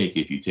have to take,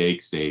 if you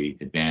take, say,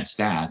 advanced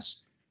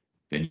stats,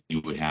 then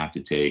you would have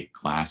to take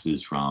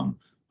classes from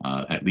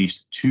at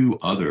least 2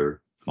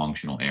 other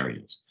functional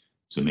areas.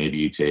 So maybe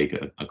you take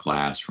a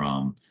class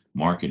from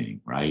marketing,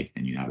 right?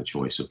 And you have a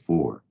choice of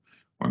 4.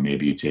 Or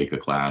maybe you take a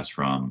class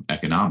from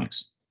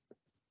economics.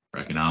 For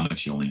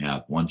economics, you only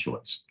have 1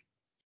 choice.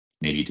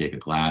 Maybe you take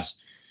a class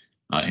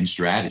in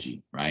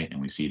strategy, right?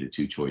 And we see the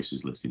 2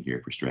 choices listed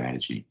here for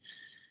strategy.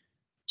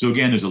 So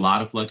again, there's a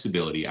lot of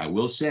flexibility. I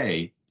will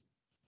say,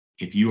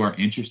 if you are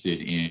interested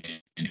in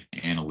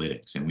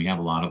analytics, and we have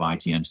a lot of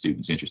ITM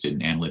students interested in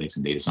analytics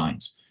and data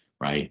science,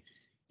 right?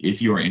 If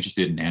you are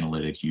interested in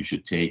analytics, you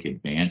should take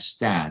advanced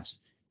stats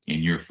in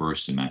your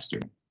first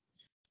semester.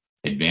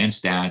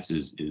 Advanced stats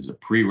is a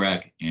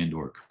prereq and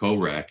or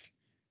co-req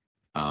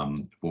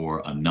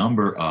for a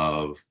number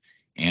of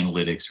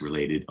analytics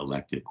related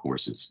elective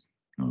courses,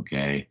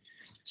 okay?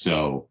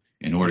 So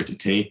in order to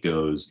take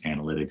those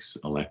analytics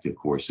elective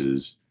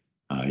courses,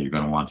 you're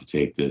going to want to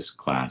take this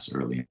class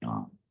early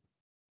on.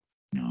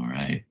 All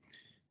right.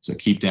 So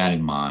keep that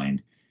in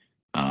mind.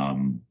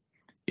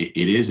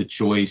 It is a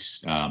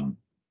choice.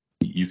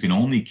 You can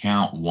only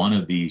count one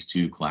of these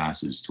 2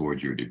 classes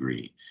towards your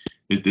degree.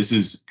 This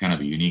is kind of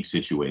a unique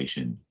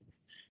situation.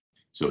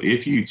 So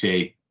if you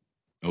take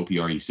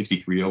OPRE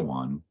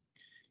 6301,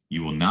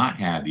 you will not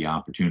have the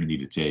opportunity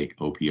to take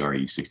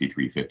OPRE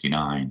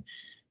 6359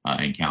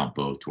 and count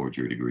both towards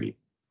your degree,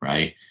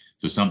 right?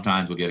 So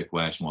sometimes we'll get a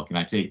question, well, can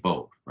I take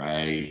both,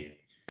 right?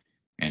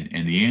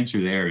 And the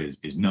answer there is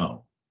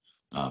no,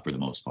 for the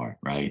most part,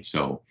 right?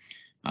 So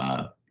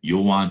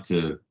you'll want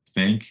to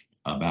think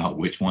about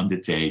which one to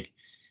take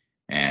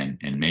and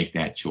make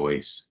that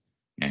choice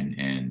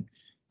and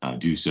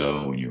do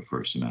so in your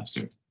first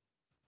semester.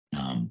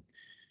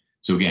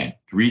 So again,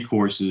 3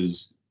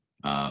 courses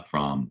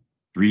from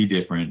 3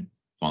 different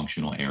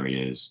functional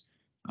areas,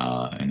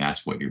 and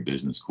that's what your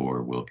business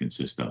core will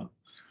consist of.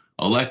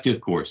 Elective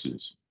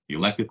courses. The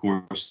elective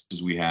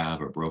courses we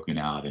have are broken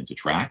out into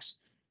tracks.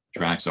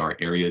 Tracks are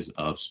areas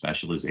of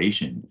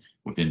specialization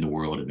within the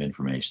world of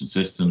information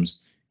systems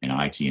and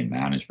IT and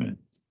management.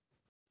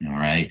 All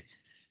right.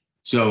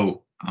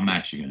 So I'm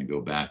actually going to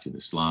go back to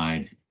the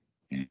slide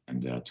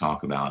and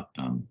talk about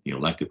the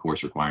elective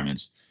course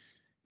requirements.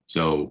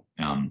 So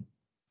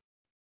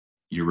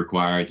you're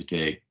required to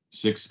take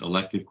 6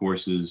 elective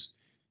courses.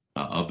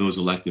 Of those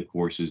elective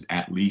courses,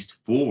 at least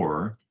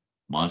 4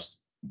 must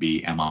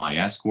be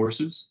MIS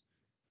courses.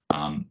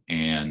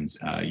 And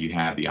you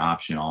have the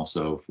option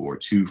also for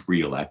 2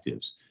 free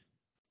electives.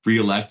 Free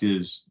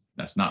electives,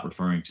 that's not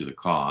referring to the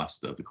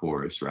cost of the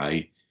course,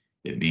 right?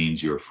 It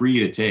means you're free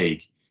to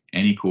take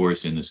any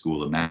course in the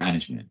School of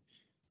Management.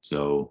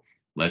 So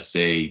let's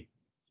say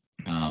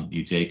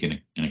you take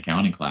an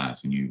accounting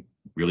class and you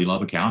really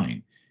love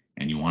accounting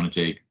and you want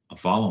to take a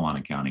follow-on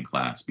accounting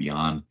class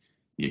beyond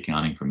the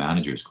Accounting for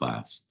Managers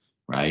class,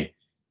 right?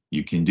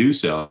 You can do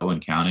so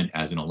and count it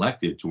as an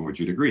elective towards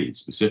your degree.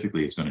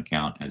 Specifically, it's going to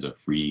count as a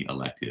free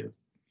elective.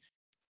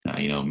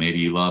 You know, maybe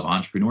you love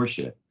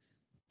entrepreneurship.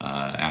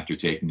 After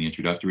taking the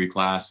introductory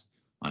class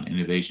on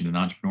innovation and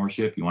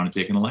entrepreneurship, you want to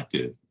take an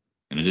elective,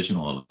 an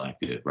additional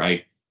elective,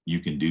 right? You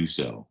can do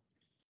so.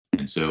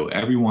 And so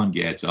everyone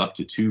gets up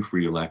to 2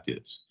 free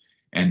electives.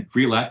 And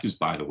free electives,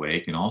 by the way,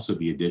 can also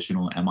be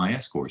additional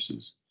MIS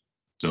courses.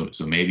 So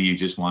maybe you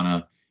just want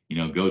to, you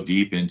know, go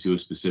deep into a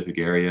specific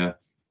area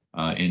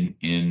in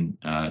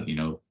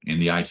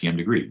the ITM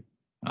degree.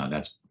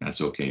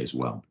 That's okay as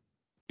well.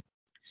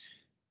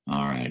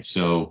 All right,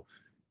 so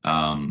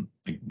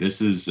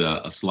this is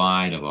a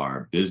slide of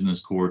our business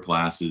core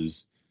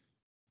classes.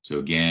 So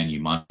again, you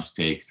must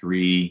take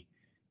 3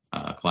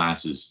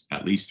 classes,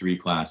 at least 3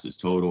 classes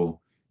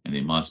total, and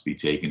they must be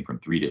taken from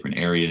 3 different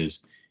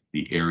areas.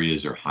 The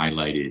areas are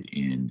highlighted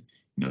in,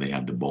 you know, they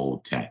have the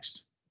bold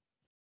text.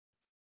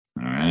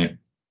 All right.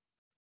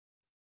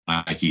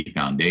 IT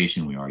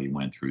Foundation, we already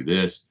went through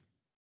this.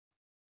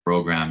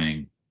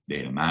 Programming,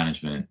 data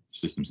management,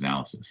 systems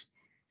analysis.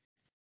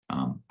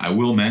 I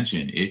will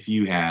mention, if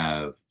you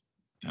have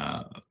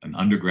an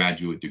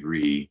undergraduate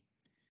degree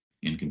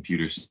in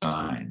computer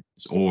science,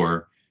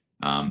 or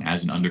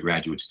as an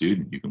undergraduate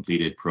student, you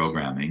completed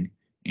programming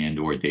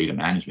and/or data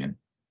management,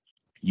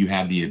 you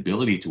have the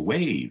ability to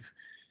waive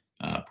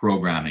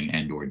programming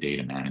and/or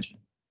data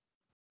management.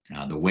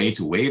 The way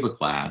to waive a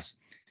class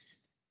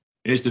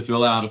is to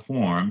fill out a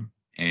form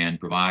and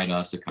provide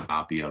us a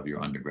copy of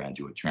your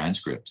undergraduate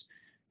transcript.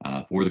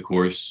 For the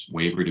course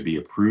waiver to be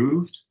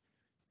approved,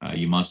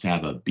 you must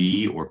have a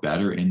B or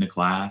better in the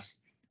class,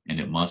 and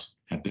it must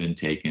have been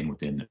taken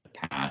within the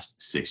past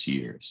 6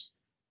 years.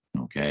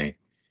 Okay.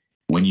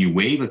 When you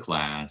waive a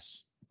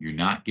class, you're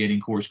not getting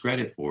course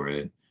credit for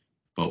it,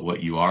 but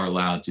what you are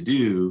allowed to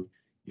do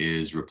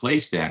is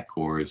replace that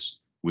course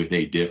with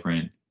a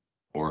different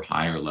or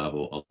higher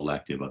level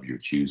elective of your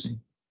choosing,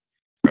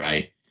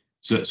 right?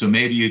 So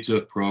maybe you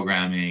took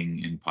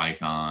programming in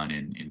Python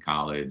in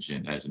college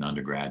and as an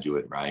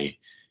undergraduate, right?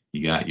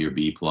 You got your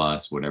B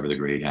plus, whatever the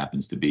grade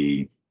happens to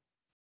be,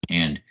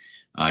 and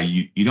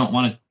you don't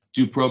want to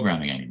do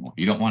programming anymore.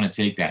 You don't want to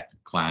take that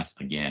class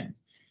again,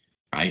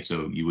 right?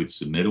 So you would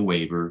submit a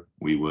waiver.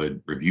 We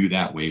would review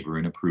that waiver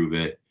and approve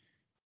it,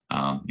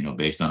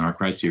 based on our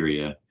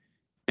criteria.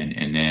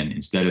 And then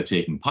instead of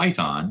taking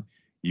Python,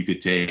 you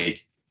could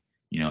take,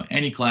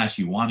 any class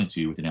you wanted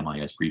to with an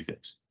MIS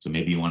prefix. So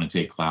maybe you want to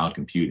take cloud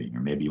computing, or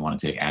maybe you want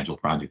to take agile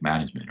project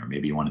management, or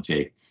maybe you want to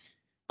take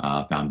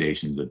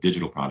foundations of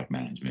digital product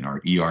management,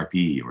 or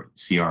ERP, or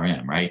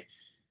CRM, right?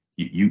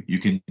 You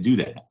can do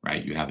that,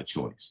 right? You have a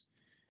choice.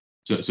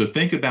 So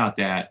think about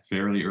that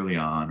fairly early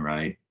on,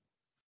 right?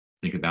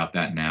 Think about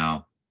that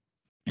now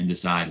and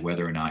decide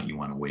whether or not you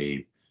want to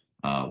waive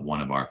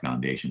one of our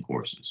foundation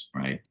courses,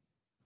 right?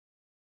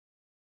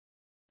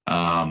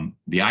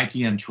 The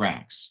ITM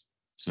tracks.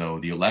 So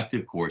the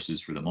elective courses,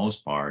 for the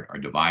most part, are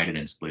divided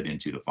and split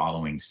into the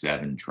following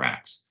 7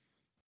 tracks.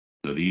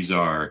 So these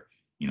are,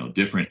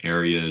 different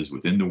areas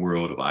within the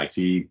world of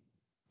IT.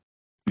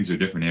 These are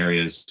different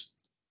areas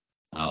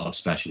of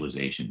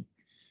specialization.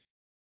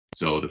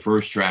 So the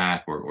first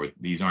track, or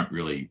these aren't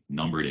really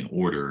numbered in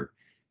order,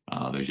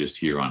 they're just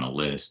here on a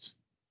list.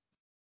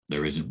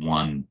 There isn't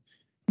one,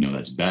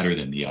 that's better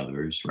than the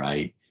others,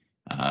 right?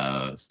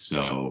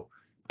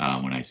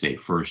 When I say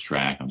first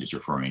track, I'm just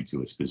referring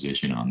to its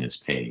position on this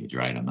page,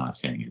 right? I'm not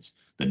saying it's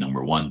the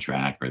number 1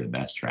 track or the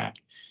best track,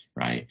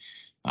 right?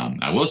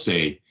 I will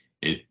say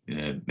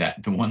that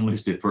the one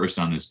listed first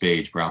on this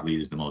page probably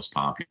is the most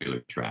popular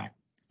track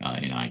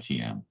in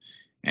ITM,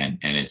 and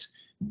it's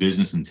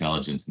business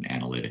intelligence and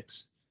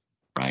analytics,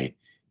 right?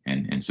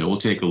 And so we'll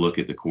take a look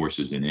at the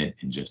courses in it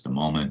in just a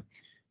moment.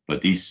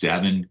 But these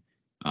 7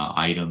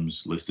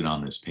 items listed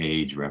on this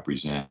page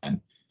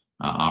represent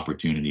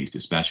opportunities to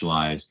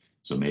specialize.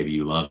 So maybe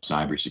you love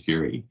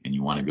cybersecurity and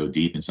you want to go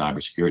deep in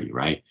cybersecurity,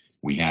 right?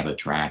 We have a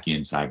track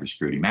in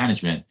cybersecurity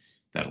management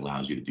that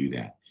allows you to do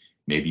that.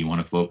 Maybe you want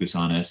to focus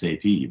on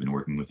SAP. You've been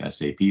working with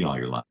SAP all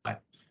your life,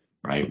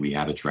 right? We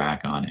have a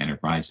track on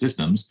enterprise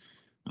systems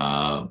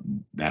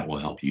that will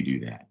help you do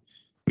that.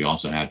 We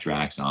also have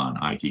tracks on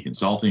IT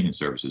consulting and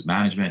services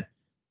management,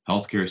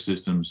 healthcare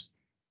systems,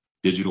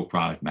 digital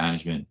product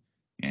management,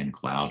 and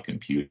cloud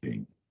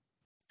computing.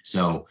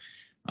 So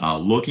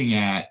looking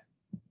at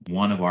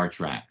one of our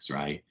tracks,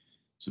 right?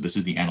 So this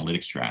is the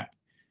analytics track.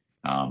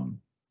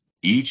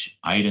 Each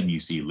item you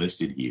see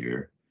listed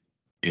here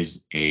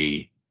is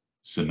a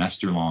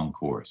semester-long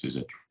course, is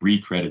a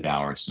 3 credit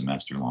hour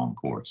semester-long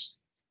course,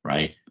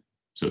 right?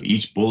 So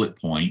each bullet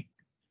point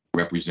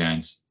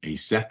represents a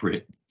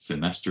separate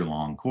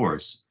semester-long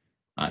course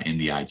in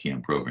the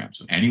ITM program.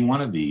 So any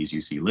one of these you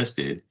see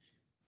listed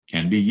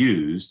can be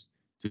used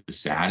to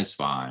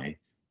satisfy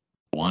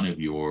one of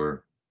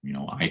your,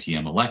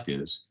 ITM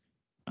electives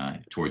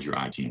towards your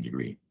ITM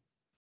degree,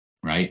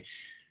 right?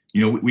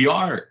 We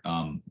are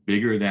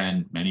bigger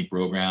than many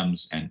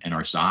programs, and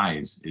our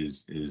size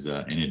is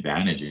an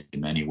advantage in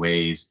many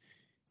ways,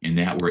 in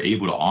that we're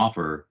able to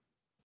offer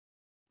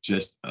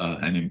just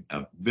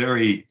a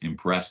very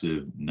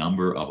impressive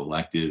number of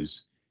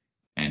electives,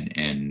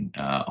 and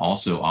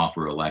also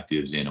offer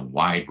electives in a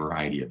wide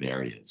variety of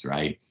areas,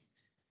 right?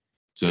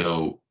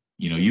 So,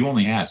 you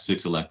only have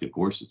 6 elective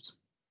courses.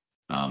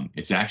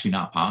 It's actually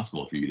not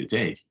possible for you to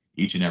take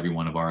each and every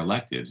one of our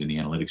electives in the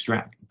analytics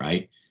track,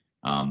 right?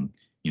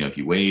 If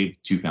you waive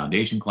 2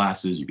 foundation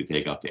classes, you could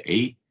take up to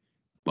 8,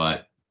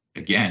 but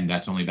again,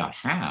 that's only about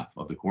half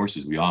of the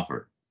courses we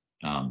offer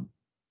in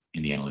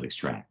the analytics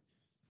track.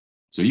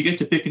 So you get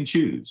to pick and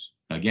choose.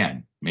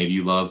 Again, maybe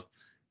you love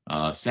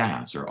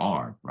SAS or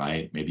R,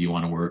 right? Maybe you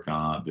want to work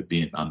on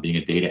being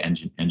a data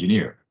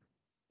engineer.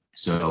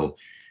 So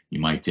you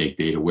might take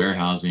data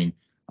warehousing,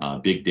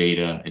 big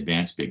data,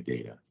 advanced big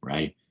data,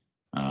 right?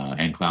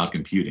 And cloud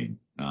computing.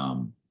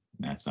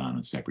 That's on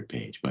a separate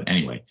page. But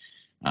anyway,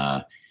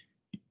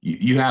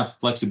 you have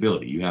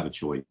flexibility. You have a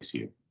choice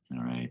here.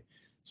 All right.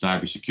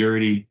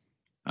 Cybersecurity.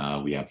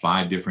 We have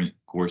 5 different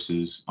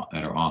courses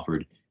that are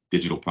offered.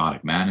 Digital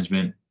product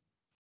management.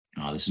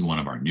 This is one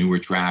of our newer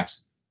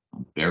tracks.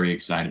 I'm very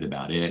excited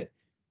about it.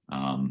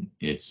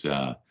 It's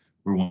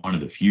We're one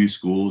of the few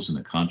schools in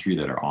the country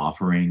that are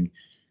offering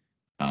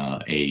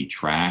a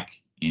track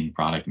in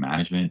product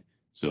management.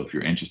 So if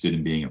you're interested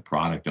in being a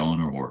product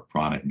owner or a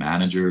product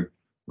manager,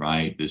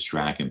 right, this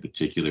track in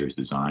particular is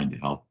designed to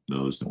help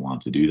those that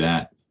want to do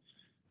that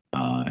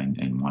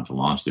and want to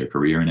launch their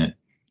career in it,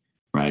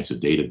 right? So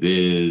data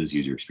viz,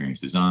 user experience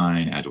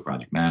design, agile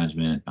project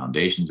management,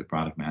 foundations of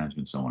product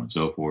management, so on and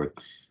so forth.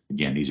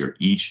 Again, these are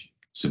each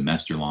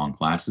semester-long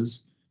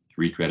classes,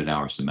 3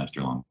 credit-hour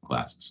semester-long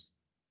classes.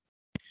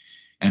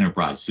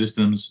 Enterprise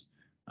systems.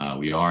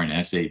 We are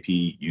an SAP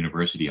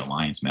University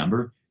Alliance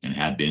member and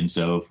have been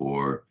so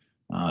for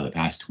the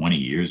past 20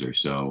 years or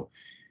so.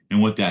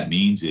 And what that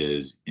means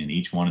is in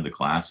each one of the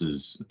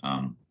classes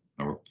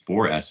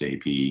for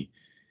SAP,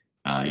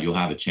 you'll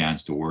have a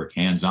chance to work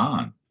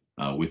hands-on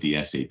with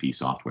the SAP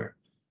software,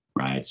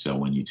 right? So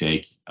when you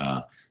take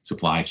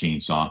supply chain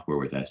software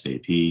with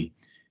SAP,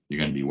 you're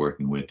going to be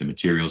working with the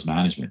materials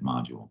management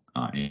module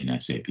in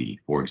SAP,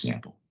 for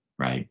example,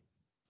 right?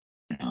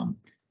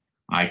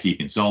 IT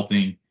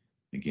consulting,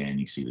 again,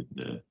 you see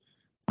the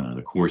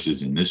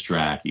courses in this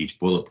track. Each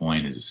bullet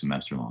point is a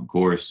semester-long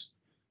course.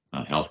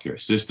 Healthcare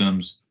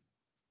systems,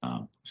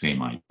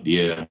 same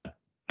idea.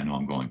 I know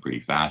I'm going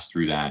pretty fast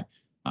through that,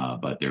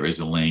 but there is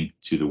a link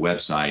to the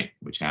website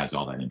which has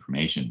all that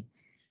information.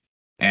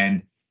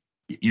 And,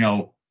 you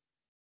know,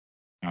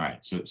 all right,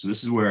 so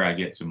this is where I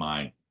get to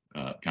my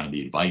kind of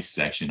the advice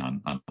section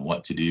on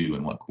what to do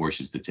and what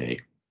courses to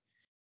take.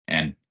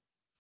 And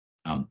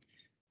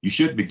you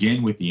should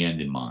begin with the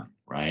end in mind,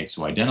 right?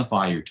 So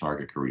identify your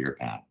target career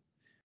path.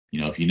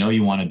 You know, if you know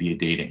you want to be a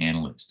data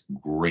analyst,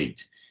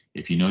 great.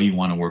 If you know you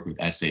want to work with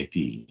SAP,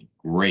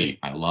 great.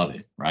 I love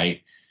it,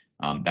 right?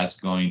 That's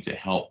going to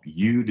help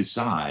you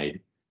decide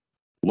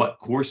what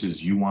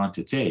courses you want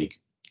to take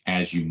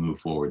as you move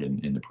forward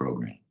in the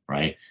program,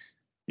 right?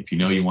 If you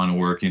know you want to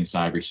work in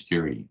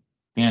cybersecurity,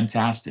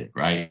 fantastic,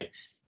 right?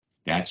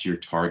 That's your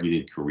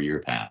targeted career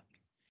path.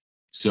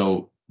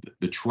 So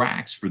the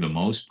tracks, for the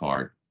most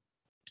part,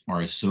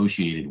 are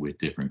associated with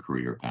different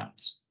career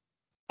paths.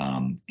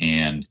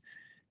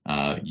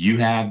 You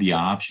have the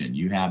option,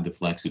 you have the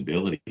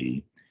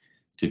flexibility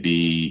to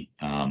be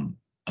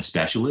a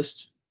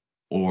specialist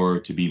or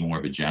to be more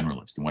of a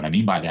generalist. And what I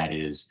mean by that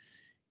is,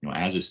 you know,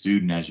 as a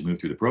student, as you move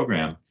through the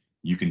program,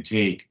 you can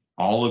take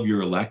all of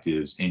your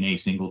electives in a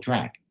single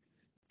track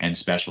and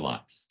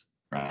specialize,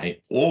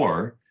 right?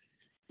 Or,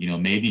 you know,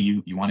 maybe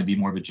you want to be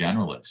more of a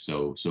generalist.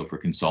 So for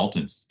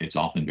consultants, it's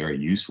often very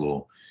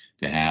useful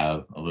to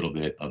have a little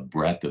bit of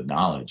breadth of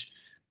knowledge.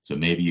 So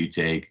maybe you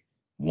take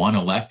one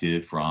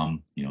elective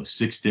from, you know,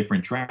 6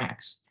 different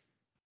tracks,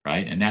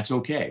 right? And that's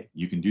okay.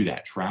 You can do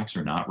that. Tracks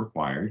are not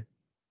required.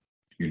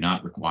 You're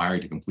not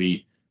required to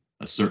complete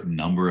a certain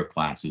number of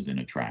classes in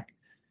a track.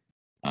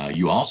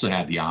 You also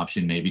have the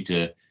option maybe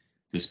to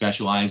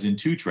specialize in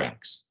 2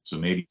 tracks. So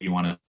maybe you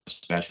want to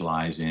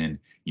specialize in,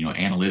 you know,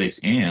 analytics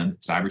and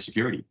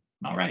cybersecurity.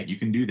 All right, you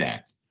can do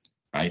that,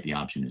 right? The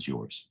option is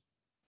yours.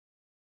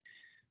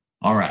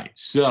 All right,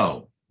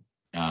 so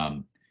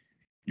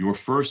your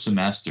first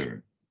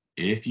semester,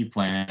 if you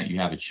plan, you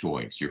have a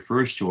choice. Your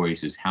first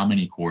choice is how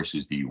many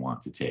courses do you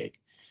want to take?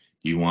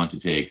 Do you want to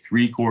take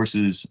 3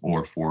 courses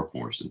or 4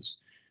 courses?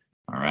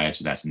 All right,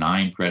 so that's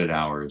 9 credit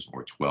hours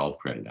or 12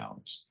 credit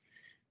hours.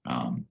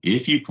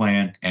 If you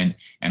plan, and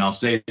I'll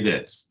say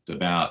this,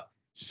 about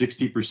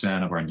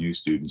 60% of our new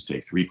students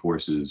take 3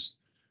 courses,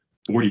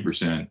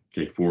 40%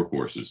 take 4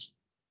 courses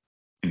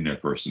in their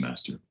first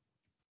semester.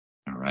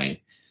 All right,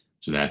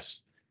 so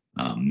that's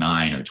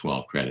 9 or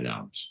 12 credit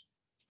hours.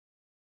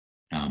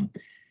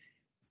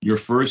 Your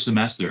first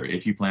semester,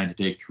 if you plan to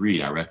take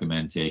 3, I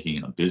recommend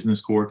taking a business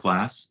core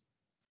class,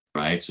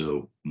 right?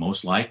 So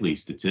most likely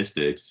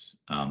statistics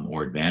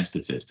or advanced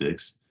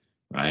statistics,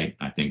 right?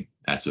 I think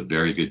that's a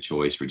very good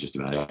choice for just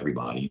about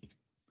everybody.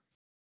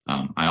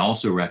 I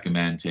also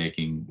recommend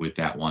taking with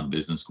that one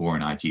business core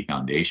and IT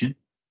foundation.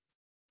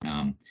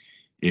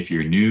 If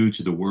you're new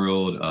to the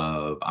world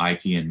of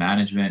IT and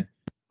management,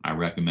 I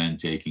recommend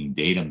taking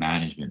data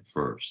management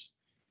first,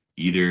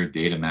 either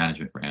data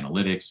management for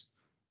analytics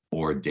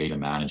or data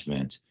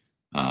management,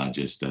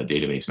 just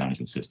database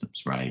management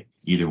systems, right?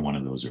 Either one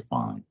of those are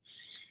fine.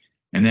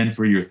 And then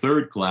for your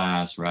third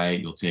class, right,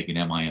 you'll take an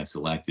MIS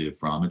elective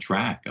from a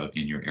track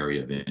in your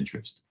area of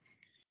interest.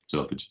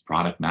 So if it's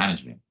product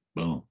management,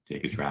 boom,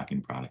 take a track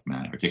in product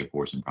management, or take a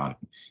course in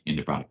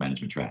the product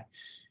management track.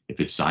 If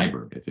it's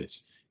cyber, if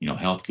it's, you know,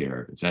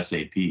 healthcare, if it's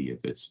SAP, if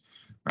it's,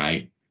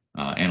 right,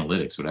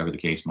 analytics, whatever the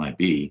case might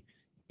be,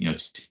 you know,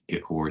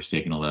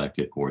 take an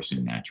elective course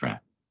in that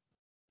track.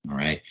 All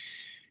right.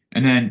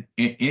 And then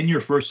in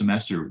your first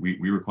semester, we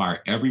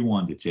require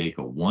everyone to take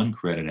a 1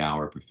 credit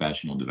hour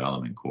professional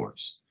development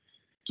course.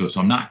 So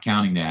I'm not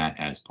counting that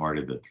as part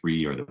of the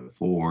 3 or the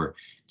 4.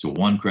 It's a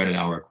 1 credit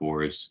hour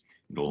course.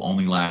 It'll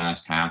only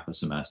last half a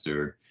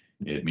semester.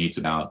 It meets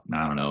about,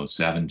 I don't know,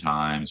 7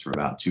 times for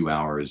about 2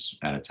 hours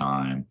at a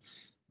time.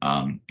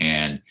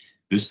 And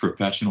this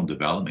professional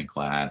development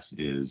class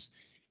is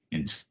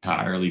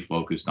entirely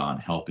focused on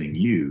helping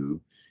you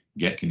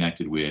get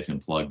connected with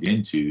and plugged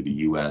into the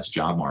U.S.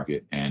 job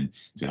market, and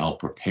to help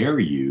prepare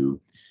you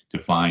to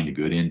find a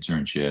good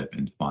internship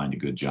and to find a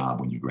good job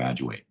when you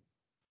graduate.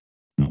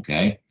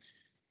 Okay,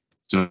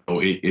 so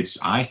it's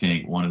I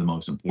think one of the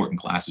most important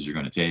classes you're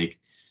going to take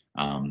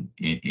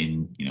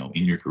in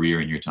your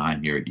career, in your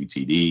time here at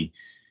UTD.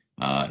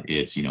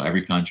 It's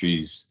every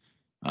country's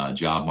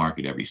job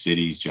market, every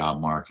city's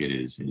job market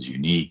is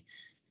unique,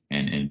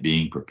 and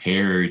being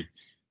prepared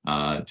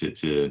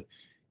to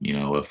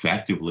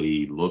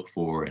effectively look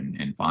for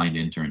and find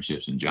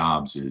internships and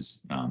jobs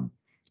is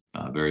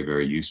very,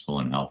 very useful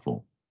and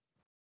helpful.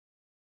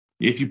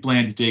 If you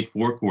plan to take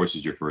 4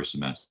 courses your first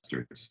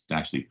semester, it's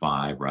actually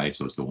 5, right?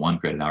 So it's the 1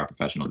 credit hour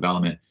professional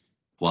development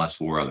plus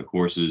 4 other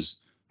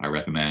courses. I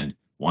recommend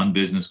 1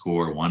 business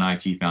core, 1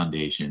 IT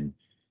foundation,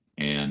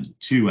 and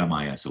 2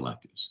 MIS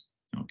electives.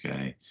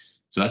 Okay,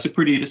 so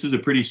this is a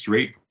pretty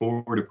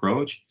straightforward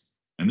approach,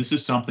 and this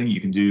is something you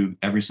can do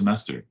every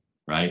semester,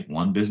 right?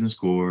 1 business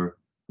core,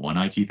 1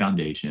 IT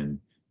foundation,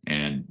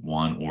 and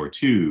 1 or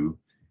 2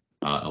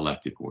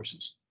 elective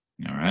courses.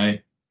 All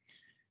right.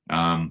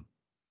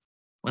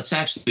 Let's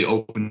actually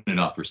open it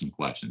up for some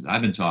questions.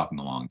 I've been talking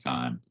a long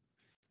time,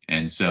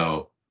 and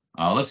so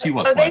let's see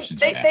what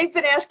questions you have. They've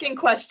been asking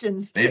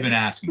questions. They've been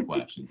asking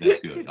questions. That's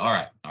good. All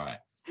right.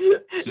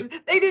 So,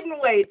 they didn't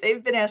wait.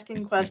 They've been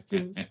asking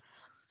questions.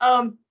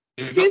 2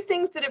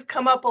 things that have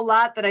come up a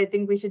lot that I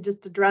think we should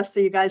just address so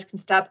you guys can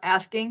stop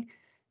asking.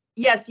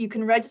 Yes, you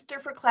can register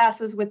for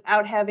classes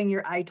without having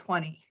your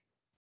I-20.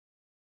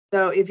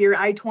 So if your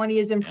I-20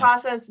 is in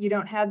process, you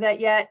don't have that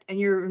yet, and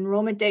your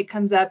enrollment date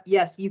comes up,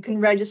 yes, you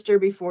can register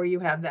before you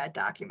have that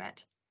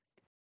document.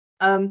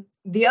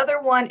 The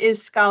other one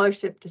is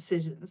scholarship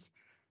decisions.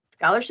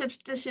 Scholarship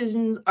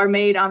decisions are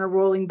made on a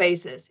rolling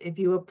basis. If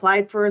you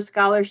applied for a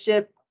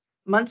scholarship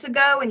months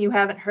ago and you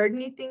haven't heard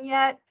anything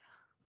yet,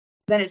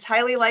 then it's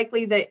highly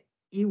likely that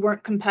you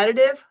weren't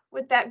competitive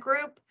with that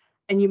group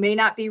and you may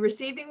not be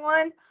receiving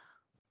one.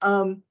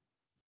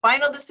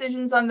 Final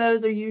decisions on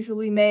those are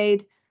usually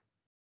made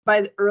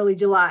by early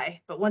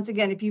July. But once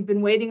again, if you've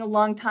been waiting a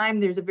long time,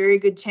 there's a very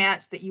good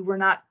chance that you were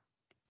not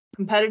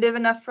competitive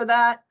enough for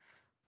that.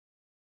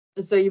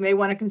 So you may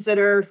want to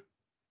consider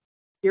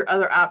your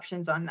other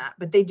options on that.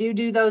 But they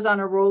do those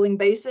on a rolling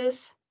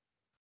basis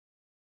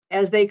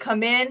as they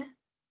come in.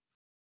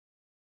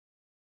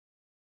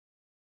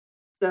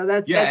 So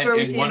that's where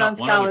we see it on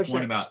scholarships.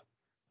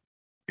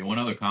 One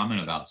other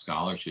comment about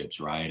scholarships,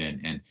 right?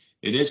 And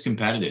it is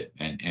competitive,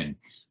 and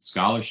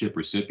scholarship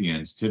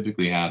recipients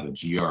typically have a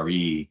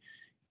GRE,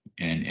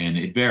 and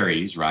it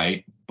varies,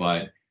 right?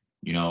 But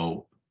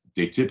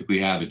they typically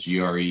have a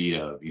GRE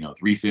of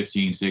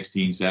 315,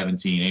 16,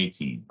 17,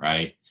 18,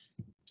 right?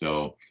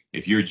 So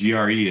if your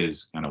GRE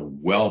is kind of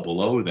well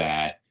below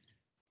that,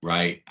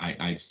 right,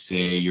 I'd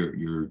say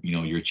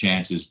your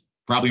chances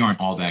probably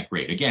aren't all that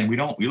great. Again, we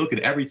look at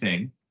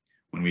everything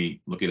when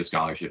we look at a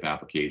scholarship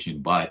application,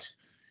 but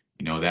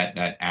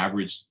that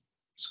average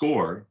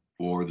score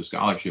for the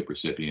scholarship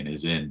recipient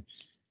is in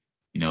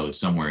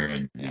somewhere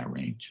in that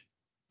range.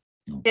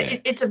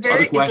 Okay. It's a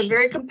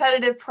very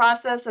competitive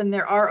process, and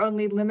there are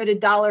only limited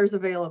dollars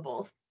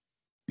available.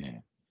 Yeah.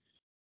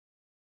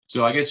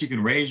 So I guess you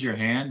can raise your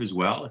hand as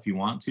well if you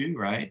want to,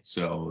 right?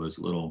 So there's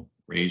a little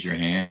raise your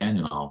hand,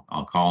 and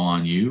I'll call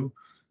on you.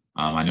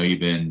 I know you've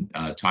been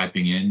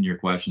typing in your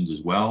questions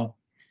as well.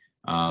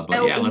 But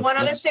yeah, one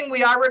other thing,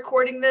 we are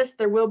recording this.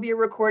 There will be a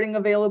recording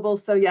available.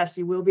 So yes,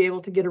 you will be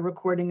able to get a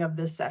recording of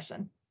this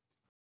session.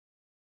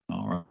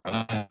 All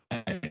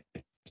right.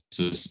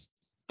 So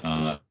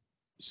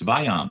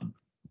Sabayam,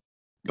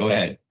 go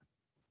ahead.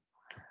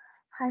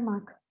 Hi,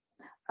 Mark.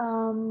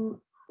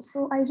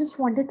 So I just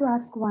wanted to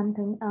ask one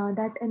thing,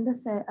 that in the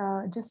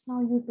just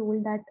now you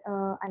told that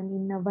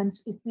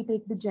once if we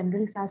take the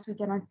general class, we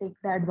cannot take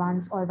the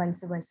advanced or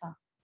vice versa.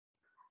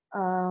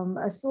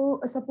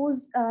 So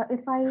suppose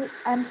if I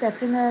am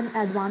preferring an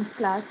advanced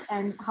class,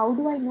 and how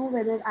do I know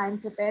whether I am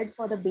prepared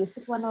for the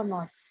basic one or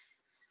not?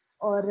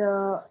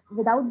 Or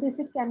without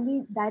basic, can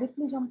we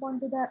directly jump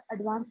onto the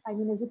advanced?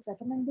 Is it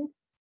recommended?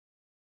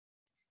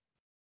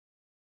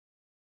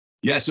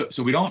 Yeah,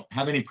 so we don't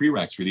have any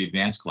prereqs for the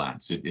advanced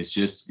class.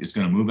 It's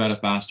going to move at a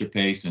faster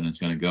pace, and it's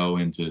going to go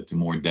into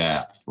more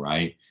depth,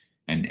 right?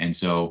 And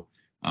so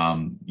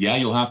yeah,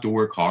 you'll have to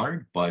work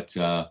hard, but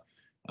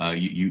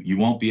you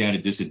won't be at a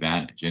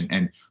disadvantage.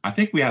 And I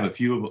think we have a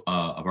few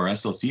of our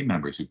SLC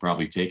members who've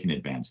probably taken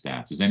advanced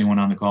stats. Is anyone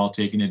on the call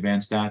taking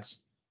advanced stats?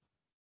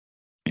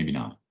 Maybe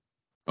not.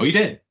 Oh, you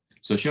did.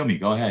 So show me.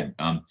 Go ahead.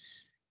 Can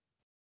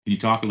you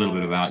talk a little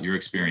bit about your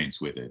experience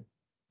with it?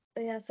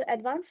 Yeah, so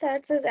advanced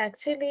stats is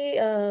actually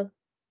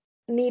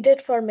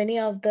needed for many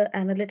of the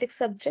analytics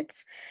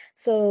subjects.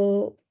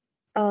 So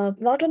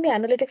not only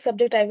analytics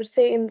subject, I would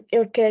say in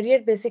your career,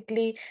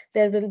 basically,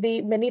 there will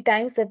be many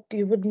times that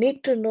you would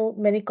need to know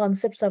many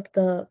concepts of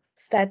the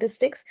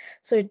statistics.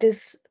 So it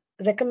is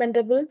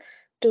recommendable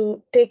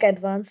to take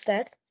advanced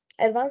stats.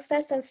 Advanced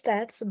stats and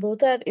stats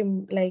both are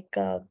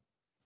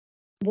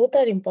both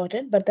are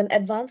important, but then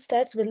advanced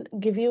stats will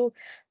give you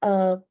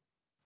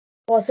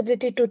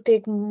possibility to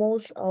take more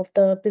of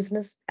the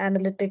business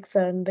analytics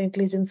and the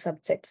intelligence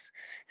subjects,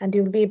 and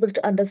you'll be able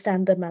to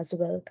understand them as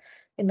well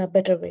in a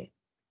better way.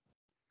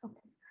 Okay.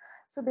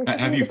 So Have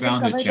basically, you it will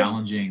found it cover the.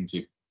 challenging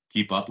to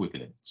keep up with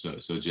it? So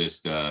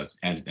just as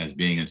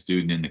being a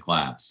student in the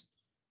class.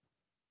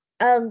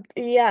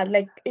 Yeah,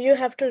 like you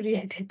have to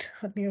read it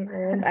on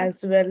your own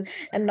as well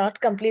and not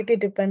completely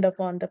depend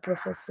upon the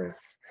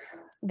professors.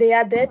 They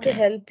are there to Okay.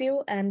 help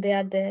you and they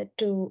are there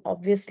to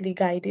obviously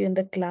guide you in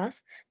the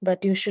class,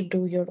 but you should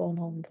do your own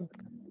homework.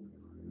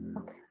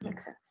 Okay,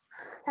 makes sense.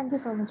 Thank you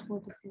so much,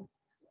 both of you.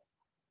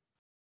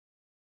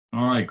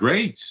 All right,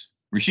 great.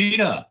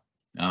 Rashida,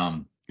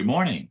 good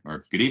morning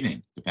or good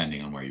evening,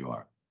 depending on where you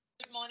are.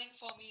 Good morning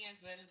for me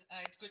as well.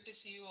 It's good to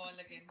see you all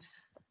again.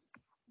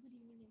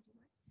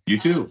 You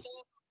too. So,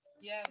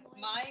 yeah,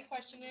 my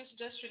question is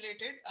just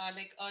related.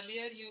 Like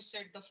earlier, you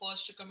said the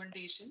first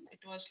recommendation, it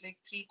was like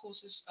 3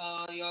 courses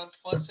your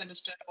first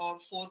semester or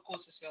 4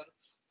 courses your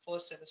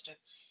first semester.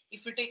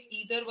 If you take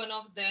either one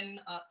of them,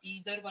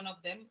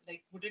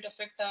 like would it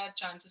affect our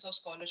chances of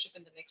scholarship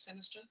in the next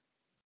semester?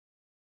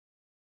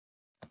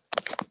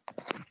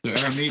 So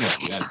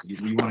Aramita, yeah,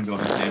 you want to go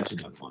ahead and answer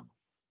that one?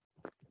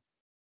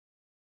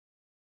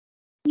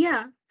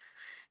 Yeah.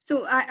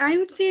 So I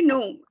would say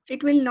no,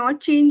 it will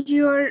not change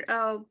your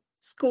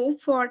scope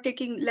for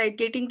getting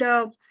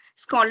the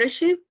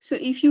scholarship. So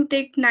if you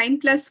take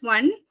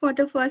 9+1 for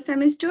the first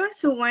semester,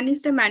 so 1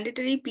 is the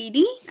mandatory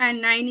PD and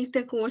 9 is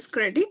the course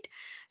credit.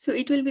 So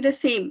it will be the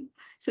same.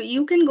 So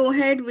you can go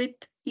ahead with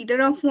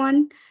either of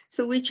one.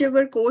 So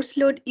whichever course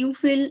load you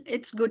feel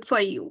it's good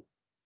for you.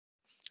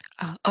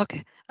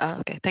 Okay.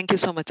 Okay. Thank you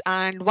so much.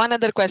 And one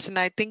other question,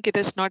 I think it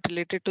is not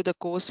related to the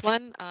course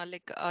one.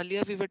 Like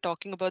earlier, we were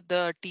talking about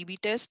the TB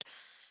test.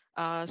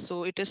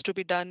 So it is to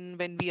be done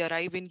when we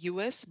arrive in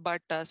US.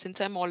 But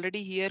since I'm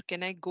already here,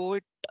 can I go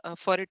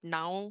for it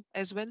now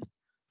as well?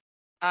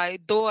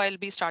 Though I'll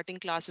be starting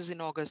classes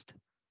in August.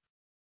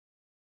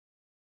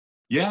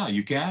 Yeah,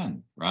 you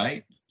can,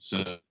 right?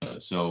 So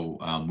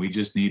we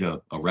just need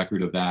a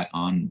record of that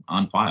on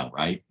file,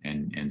 right?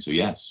 And so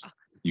yes,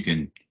 you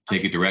can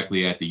take it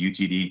directly at the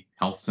UTD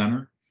Health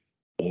Center,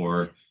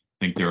 or I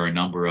think there are a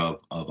number of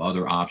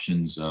other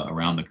options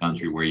around the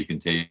country where you can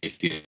take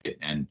it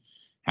and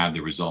have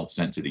the results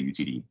sent to the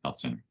UTD Health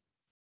Center.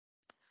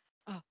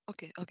 Oh,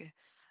 okay, okay.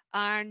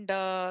 And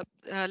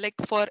like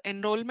for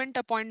enrollment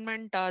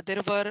appointment,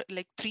 there were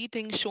like 3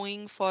 things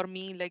showing for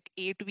me, like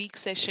 8-week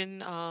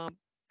session,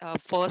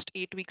 first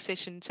 8-week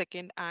session,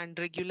 second, and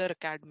regular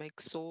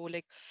academics. So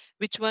like,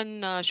 which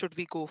one should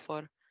we go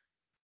for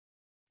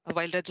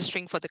while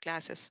registering for the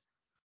classes?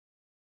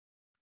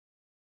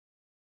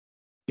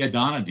 Yeah,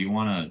 Donna, do you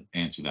want to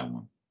answer that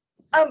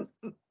one?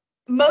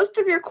 Most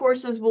of your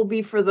courses will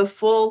be for the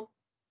full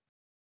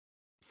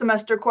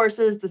semester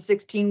courses, the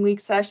 16-week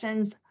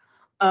sessions.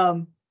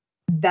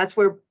 That's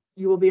where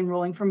you will be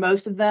enrolling for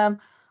most of them.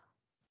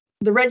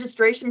 The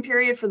registration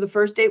period for the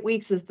first 8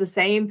 weeks is the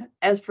same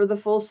as for the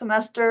full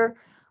semester.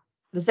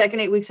 The second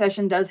 8-week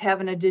session does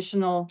have an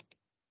additional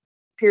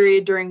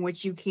period during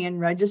which you can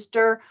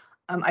register.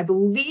 I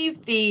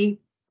believe the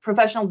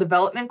professional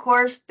development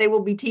course, they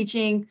will be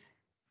teaching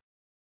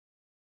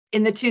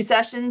in the 2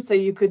 sessions, so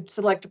you could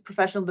select a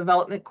professional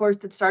development course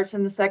that starts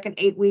in the second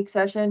 8-week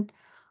session.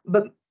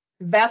 But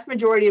the vast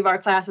majority of our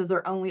classes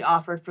are only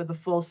offered for the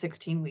full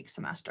 16-week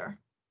semester.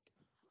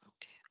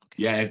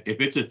 Yeah,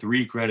 if it's a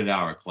 3 credit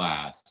hour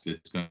class,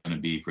 it's going to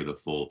be for the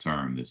full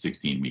term, the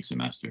 16-week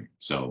semester.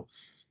 So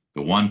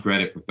the 1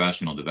 credit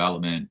professional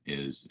development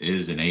is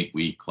an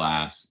 8-week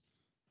class.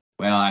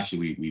 Well,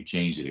 actually, we've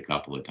changed it a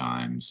couple of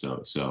times,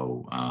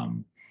 so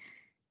I'm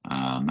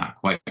not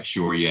quite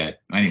sure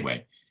yet.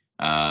 Anyway,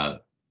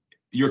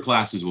 your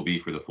classes will be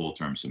for the full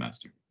term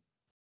semester.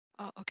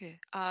 Okay.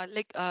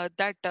 Like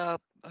that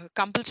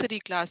compulsory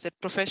class, that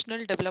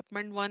professional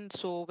development one.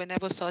 So when I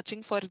was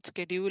searching for its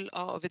schedule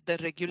with the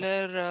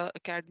regular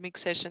academic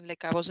session,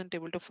 like I wasn't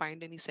able to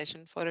find any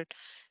session for it.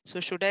 So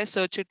should I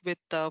search it with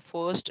the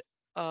first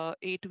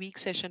 8-week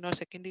session or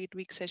second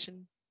 8-week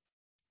session?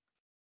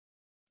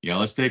 Yeah,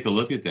 let's take a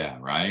look at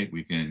that, right?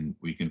 We can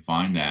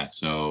find that.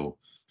 So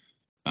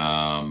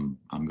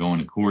I'm going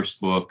to course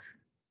book.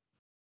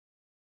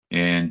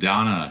 And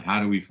Donna, how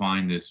do we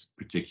find this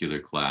particular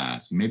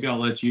class? Maybe I'll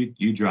let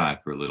you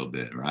drive for a little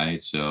bit,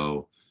 right?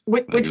 So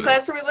Which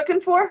class are we looking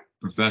for?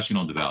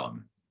 Professional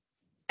development.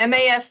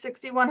 MAS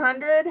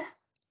 6100?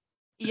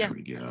 Yeah. There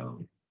we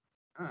go.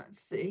 Let's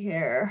see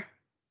here.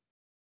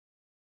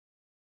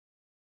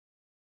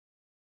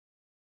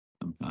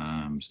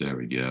 Sometimes, there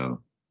we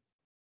go.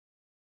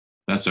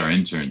 That's our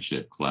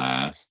internship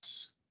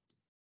class.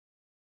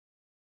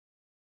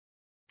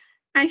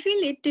 I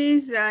feel it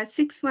is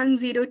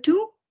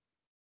 6102,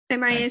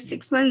 MIS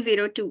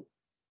 6102.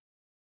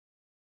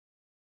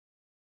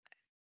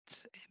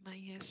 It's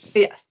MIS.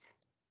 Yes.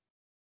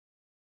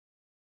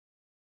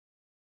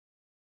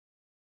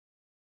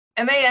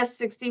 MAS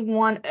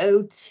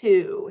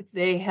 6102.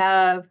 They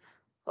have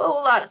a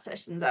whole lot of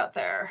sessions out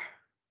there.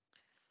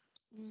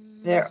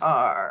 There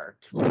are.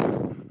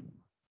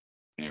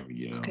 There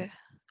we go. Okay,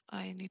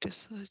 I need to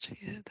search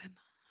here then.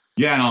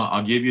 Yeah, and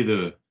I'll give you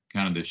the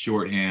kind of the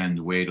shorthand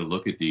way to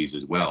look at these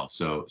as well.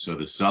 So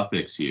the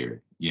suffix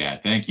here, yeah,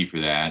 thank you for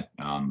that.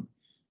 So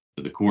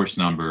the course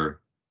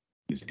number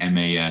is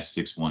MAS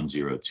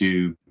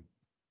 6102,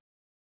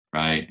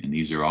 right? And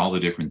these are all the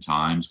different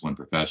times when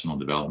professional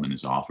development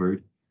is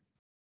offered.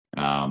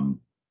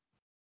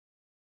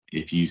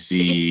 If you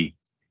see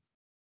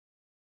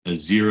a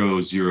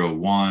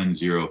 001,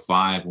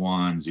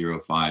 051,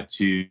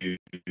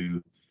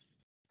 052,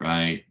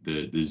 right?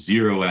 The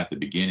 0 at the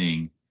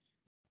beginning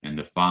and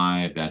the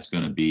 5, that's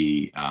going to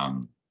be,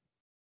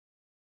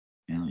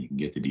 you can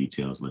get the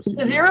details listed.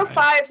 The here,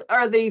 05s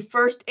are the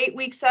first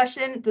 8-week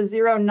session. The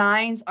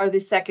 09s are the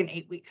second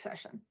 8-week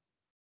session.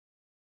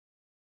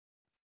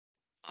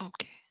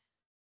 Okay.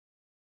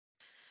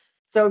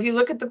 So if you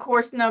look at the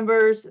course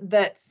numbers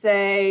that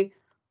say,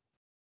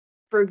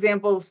 for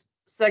example,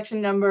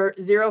 section number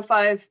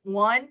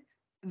 051,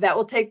 that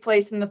will take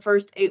place in the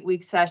first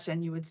 8-week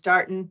session. You would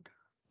start in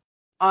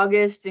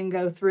August and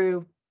go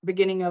through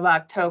beginning of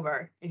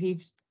October. If you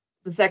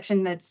the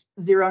section that's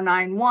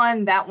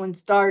 091, that one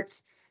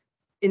starts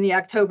in the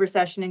October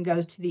session and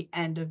goes to the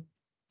end of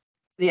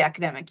the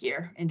academic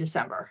year in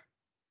December.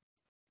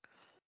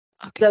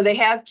 Okay. So they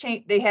have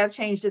changed. They have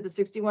changed it. The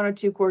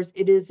 6102 course.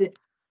 It is an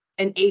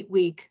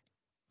 8-week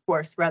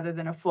course rather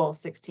than a full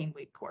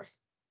 16-week course.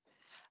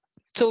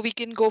 So we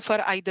can go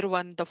for either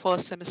one, the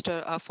first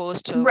semester, Right. one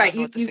or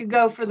You the could second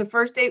go one. for the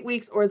first 8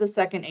 weeks or the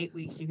second 8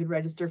 weeks. You could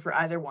register for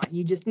either one.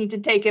 You just need to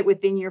take it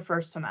within your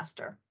first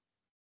semester.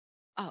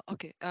 Oh,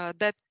 okay.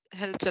 That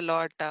helps a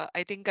lot.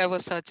 I think I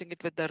was searching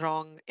it with the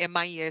wrong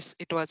MIS.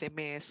 It was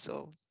MAS.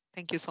 So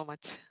thank you so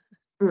much.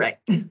 Right.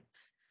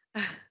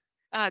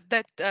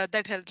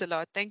 That helps a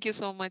lot. Thank you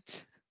so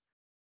much.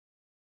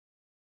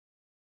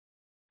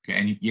 Okay,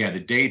 and yeah, the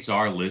dates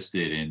are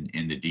listed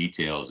in the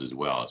details as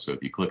well. So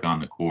if you click on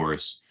the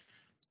course,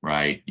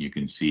 right, you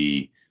can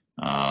see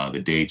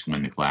the dates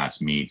when the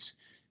class meets.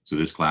 So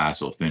this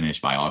class will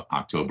finish by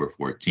October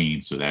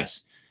 14th. So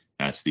that's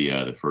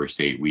the first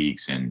 8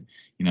 weeks. And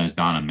as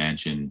Donna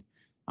mentioned,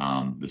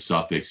 the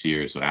suffix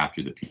here. So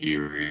after the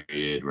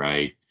period,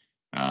 right?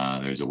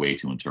 There's a way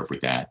to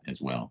interpret that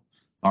as well.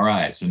 All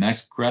right. So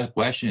next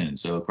question.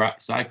 So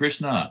Sai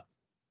Krishna,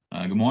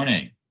 good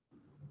morning.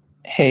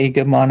 Hey,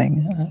 good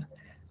morning.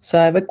 So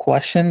I have a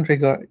question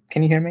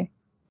can you hear me?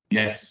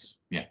 Yes.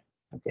 Yeah.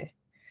 Okay.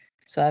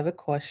 So I have a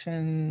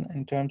question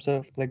in terms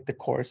of like the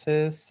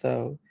courses.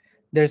 So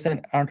there's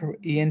an under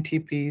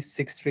ENTP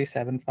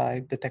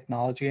 6375, the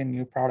technology and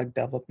new product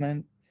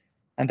development,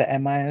 and the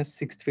MIS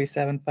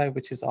 6375,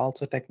 which is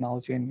also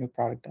technology and new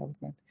product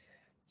development.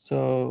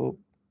 So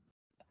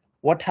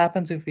what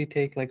happens if we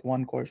take like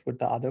one course? Would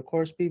the other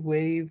course be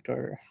waived,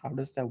 or how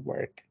does that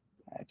work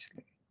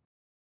actually?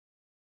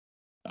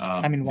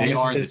 I mean, one They is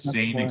are the business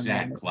same core and one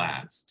exact is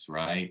class,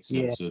 right? So,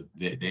 yeah. so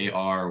they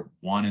are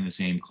one in the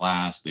same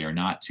class. They are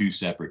not two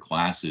separate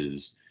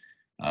classes.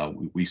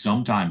 We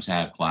sometimes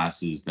have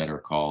classes that are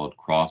called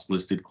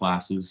cross-listed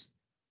classes,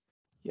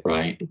 Yes.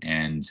 right?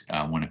 And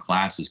when a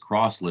class is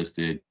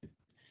cross-listed,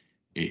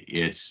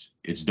 it's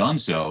done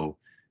so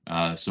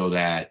so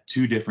that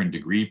two different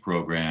degree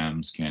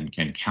programs can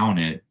count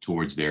it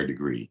towards their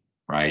degree,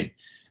 right?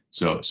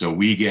 So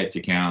we get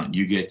to count,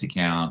 you get to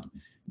count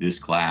this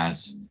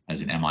class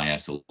as an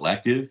MIS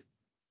elective,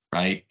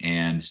 right?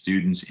 And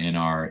students in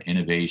our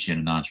innovation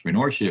and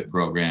entrepreneurship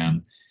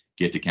program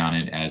get to count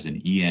it as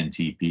an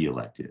ENTP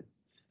elective,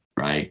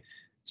 right?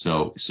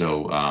 So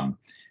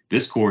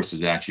this course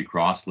is actually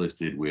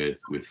cross-listed with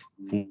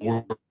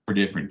 4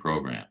 different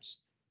programs.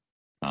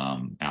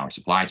 Our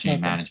supply chain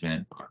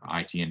management,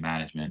 our IT and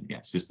management,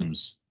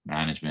 systems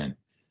management,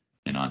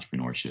 and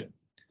entrepreneurship.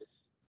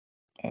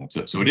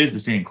 So it is the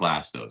same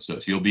class though. So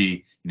you'll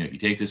be, if you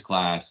take this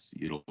class,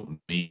 it'll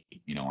meet,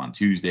 on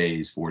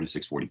Tuesdays, 4 to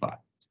 6:45.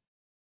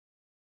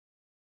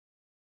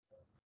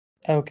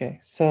 Okay,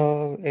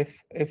 so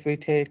if we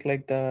take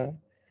like the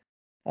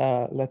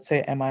let's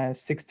say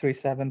MIS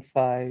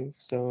 6375,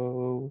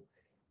 so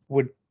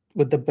would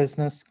the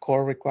business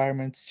core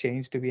requirements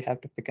change? Do we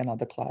have to pick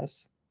another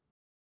class?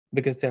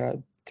 Because there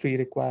are 3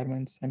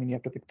 requirements. I mean, you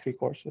have to pick 3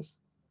 courses.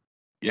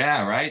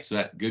 Yeah, right. So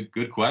that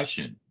good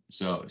question.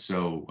 So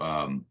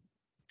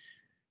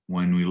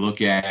when we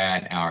look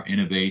at our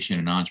innovation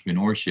and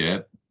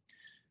entrepreneurship,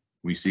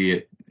 we see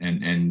it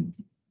and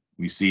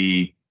we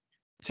see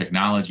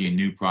technology and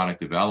new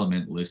product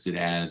development listed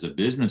as a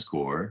business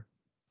core,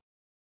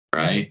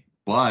 right?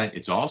 But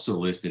it's also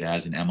listed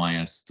as an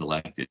MIS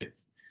elective.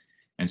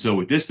 And so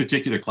with this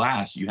particular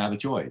class, you have a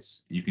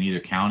choice. You can either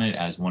count it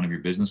as one of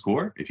your business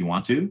core if you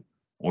want to,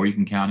 or you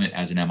can count it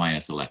as an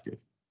MIS elective.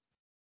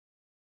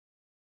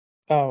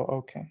 Oh,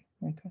 okay.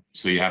 Okay.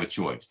 So you have a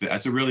choice.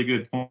 That's a really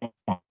good point.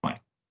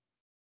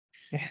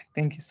 Yeah,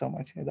 thank you so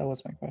much. Yeah, that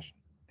was my question.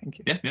 Thank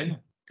you. Yeah.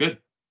 Good.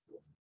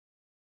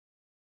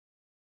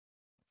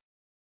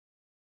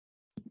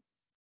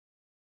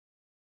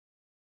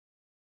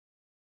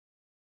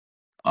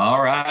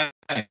 All right.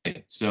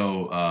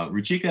 So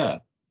Ruchika,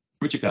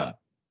 good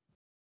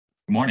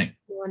morning.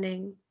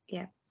 morning.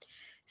 Yeah.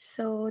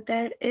 So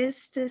there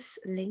is this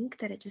link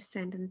that I just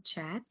sent in the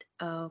chat.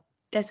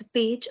 There's a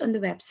page on the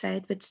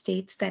website which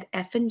states that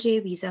F&J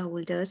visa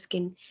holders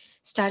can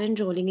start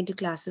enrolling into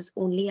classes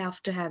only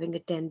after having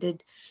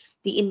attended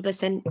the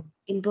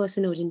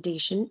in-person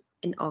orientation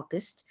in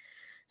August.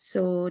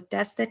 So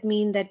does that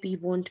mean that we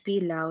won't be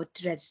allowed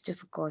to register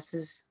for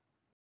courses,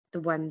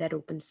 the one that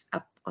opens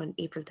up on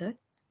April 3rd?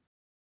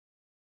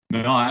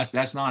 No,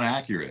 that's not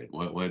accurate.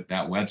 What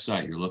that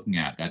website you're looking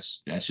at,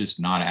 that's just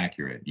not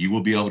accurate. You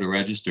will be able to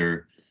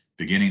register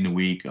beginning the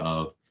week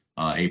of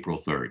April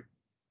 3rd.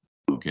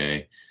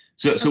 Okay.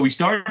 So we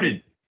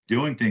started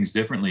doing things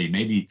differently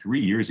maybe 3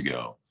 years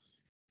ago.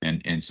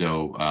 And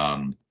so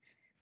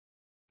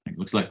it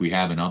looks like we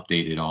haven't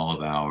updated all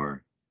of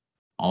our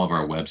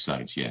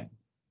websites yet.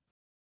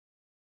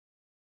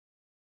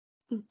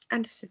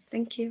 Understood.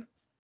 Thank you.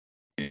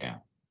 Yeah.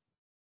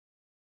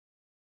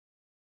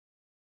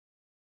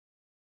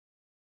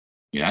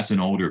 Yeah, that's an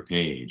older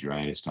page,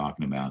 right? It's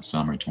talking about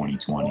summer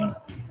 2020.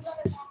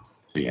 So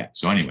yeah.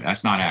 So anyway,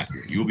 that's not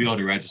accurate. You'll be able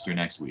to register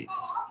next week.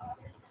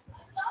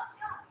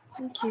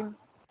 Thank you.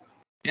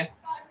 Yeah.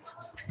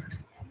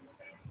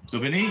 So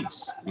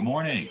Denise, good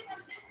morning.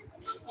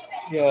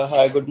 Yeah,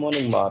 hi, good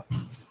morning, Mark.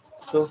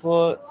 So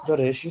for the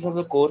registration of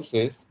the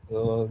courses,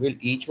 will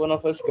each one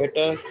of us get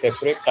a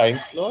separate time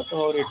slot,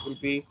 or it will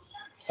be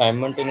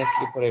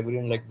simultaneously for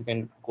everyone? Like we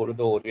can go to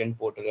the Orient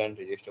portal and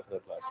register for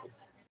the classes.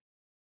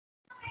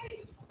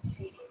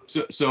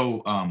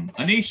 So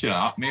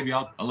Anisha, maybe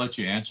I'll let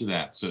you answer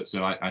that.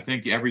 So I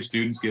think every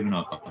student's given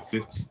a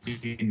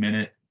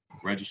 15-minute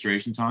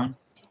registration time.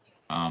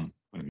 I'm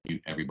going to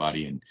mute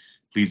everybody, and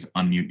please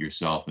unmute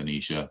yourself,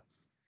 Anisha,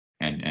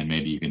 and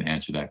maybe you can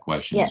answer that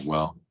question as Yes.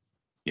 well.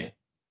 Yeah.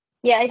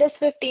 Yeah, it is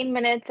 15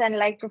 minutes, and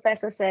like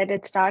Professor said,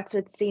 it starts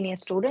with senior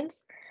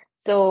students.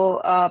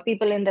 So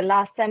people in the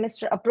last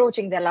semester,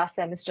 approaching their last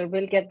semester,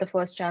 will get the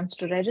first chance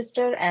to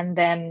register, and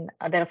then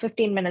there are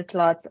 15-minute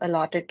slots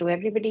allotted to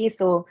everybody.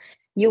 So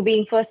you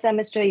being first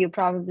semester, you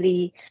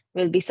probably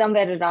will be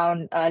somewhere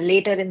around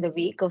later in the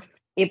week of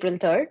April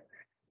 3rd.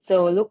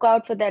 So look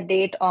out for that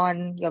date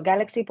on your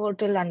Galaxy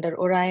portal under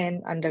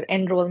Orion, under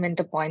enrollment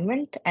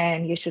appointment,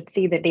 and you should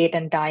see the date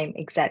and time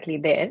exactly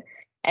there.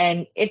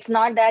 And it's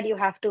not that you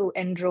have to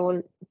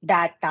enroll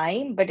that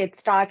time, but it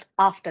starts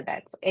after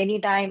that. So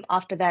anytime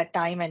after that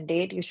time and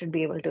date, you should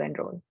be able to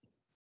enroll.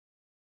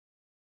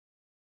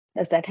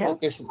 Does that help?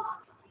 Okay, so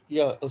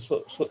yeah,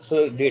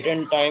 so date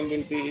and time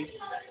will be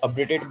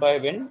updated by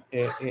when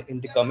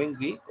in the coming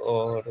week,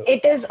 or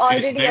It is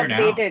already It's there now.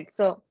 updated.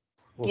 So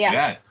yeah.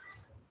 Yeah.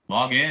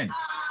 Log in.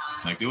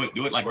 Like do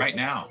it like right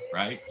now,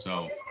 right?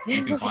 So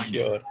you can find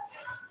sure. it.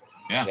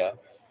 Yeah. Yeah,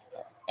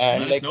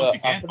 And and let us like know if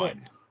you can after the find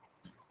it.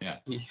 Yeah.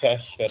 yeah,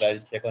 sure, I'll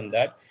check on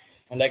that.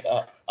 And like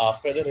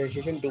after the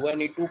registration, do I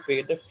need to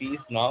pay the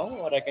fees now,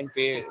 or I can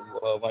pay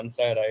once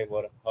I arrive,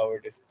 or how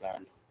it is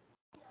planned?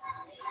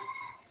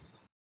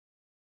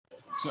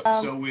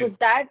 So with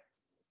that,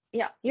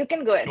 yeah, you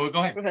can go ahead, go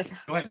ahead. Professor.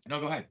 Go ahead. No,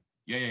 go ahead.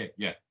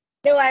 Yeah.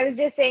 No, I was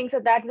just saying, so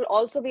that will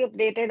also be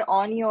updated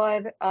on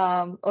your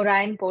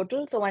Orion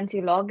portal. So once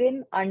you log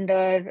in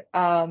under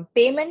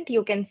payment,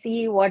 you can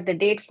see what the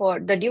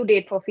due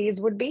date for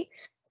fees would be.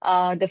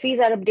 The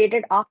fees are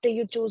updated after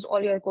you choose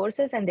all your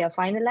courses and they are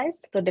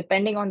finalized. So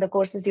depending on the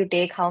courses you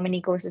take, how many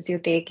courses you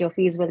take, your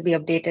fees will be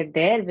updated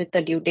there with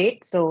the due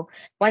date. So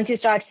once you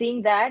start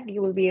seeing that,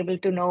 you will be able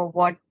to know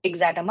what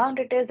exact amount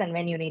it is and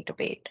when you need to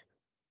pay it.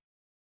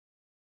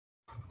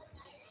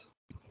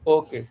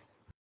 Okay,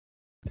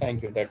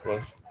 thank you. That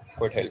was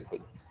quite helpful.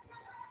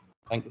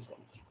 Thank you so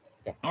much.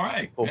 Yeah. All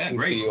right. Hope Yeah, to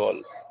great. see you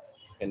all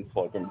in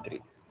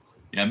 423.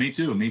 Yeah, me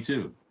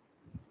too.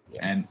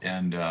 Yeah.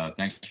 And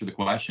thanks for the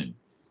question.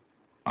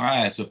 All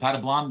right, so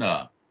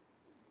Patablanda,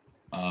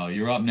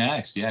 you're up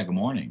next. Yeah, good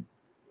morning.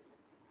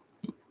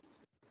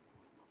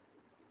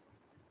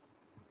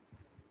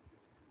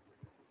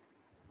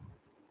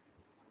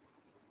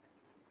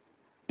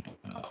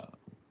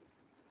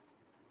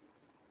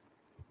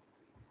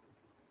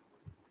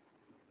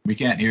 We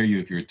can't hear you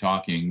if you're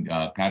talking.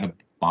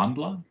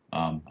 Patabandla?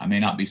 I may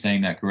not be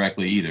saying that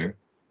correctly either,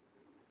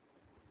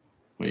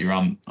 but you're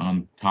on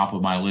top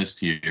of my list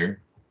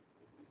here.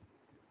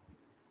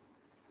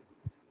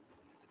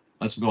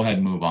 Let's go ahead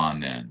and move on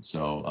then.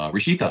 So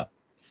Rishita,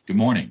 good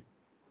morning.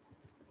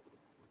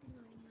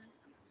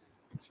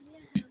 Actually,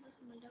 I have a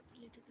small doubt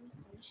related to my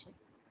scholarship.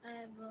 I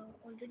have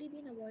already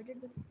been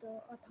awarded with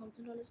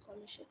 $1,000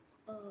 scholarship,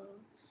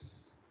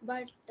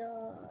 but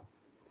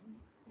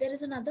there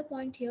is another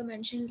point here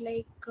mentioned,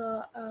 like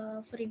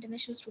for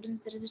international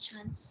students, there is a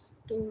chance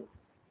to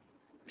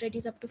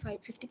reduce up to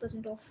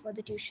 50% of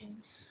the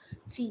tuition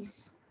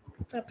fees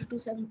for up to two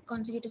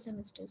consecutive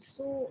semesters.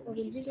 So, will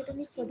we get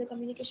any further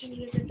communication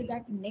related to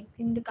that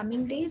in the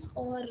coming days,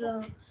 or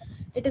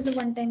it is a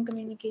one-time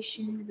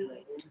communication we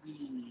get?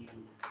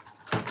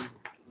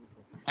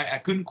 I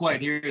couldn't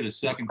quite hear the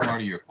second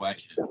part of your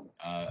question.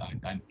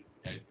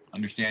 I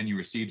understand you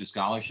received a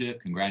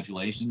scholarship.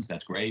 Congratulations,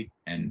 that's great.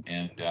 And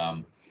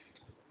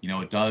you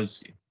know, it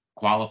does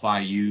qualify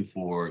you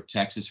for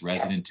Texas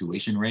resident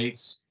tuition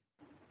rates.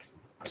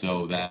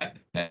 So that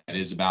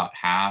is about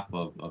half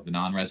of the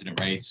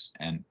non-resident rates,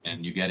 and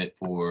you get it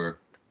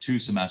for 2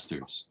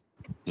 semesters,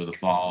 so the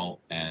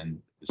fall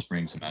and the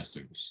spring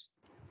semesters.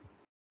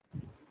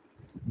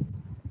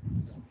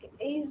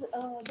 Is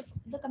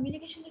the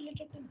communication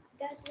related to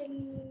that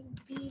will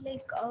be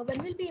like when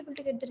we'll be able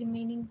to get the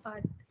remaining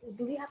part?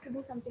 Do we have to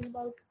do something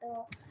about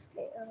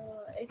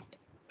it,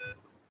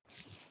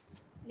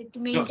 like to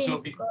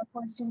maintain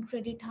constant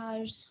credit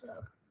hours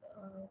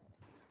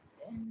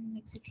and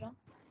etc.?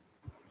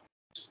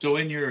 So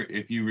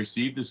if you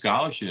receive the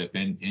scholarship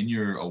in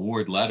your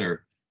award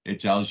letter, it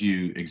tells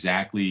you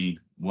exactly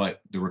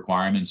what the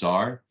requirements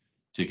are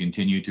to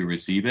continue to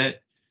receive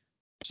it.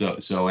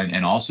 So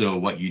and also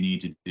what you need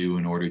to do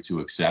in order to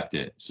accept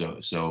it.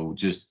 So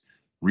just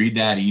read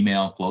that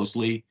email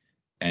closely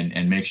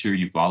and make sure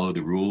you follow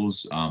the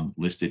rules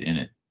listed in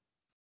it.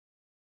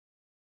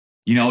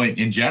 You know,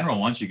 in general,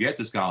 once you get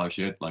the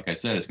scholarship, like I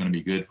said, it's going to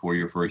be good for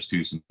your first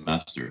 2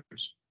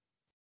 semesters,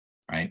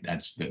 right?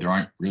 There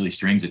aren't really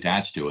strings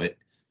attached to it.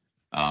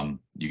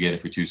 You get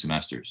it for 2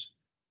 semesters.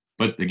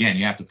 But again,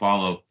 you have to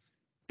follow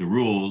the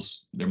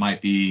rules. There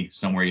might be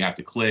somewhere you have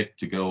to click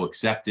to go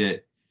accept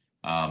it.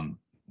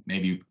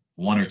 Maybe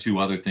 1 or 2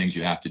 other things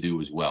you have to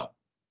do as well.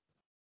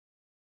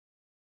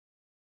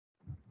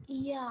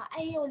 Yeah,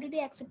 I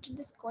already accepted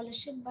the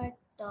scholarship, but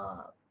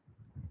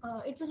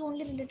it was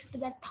only related to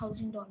that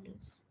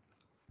 $1,000.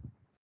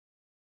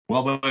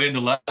 Well, but in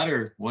the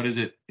letter, what is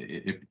it?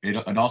 It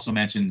also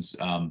mentions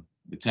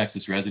the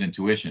Texas resident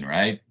tuition,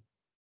 right?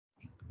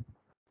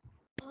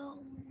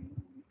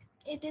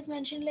 It is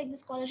mentioned like the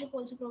scholarship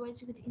also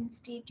provides you with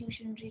in-state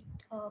tuition rate,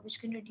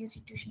 which can reduce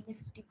your tuition by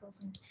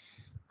 50%.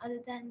 Other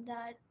than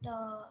that,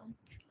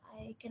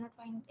 I cannot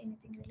find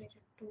anything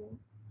related to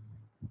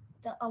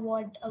the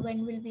award.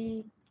 When will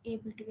we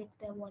able to get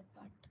the award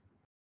part?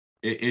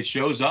 It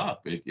shows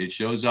up. It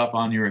shows up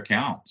on your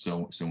account.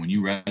 So when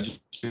you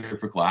register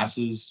for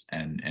classes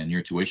and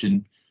your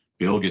tuition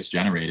bill gets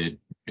generated,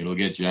 it'll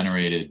get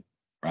generated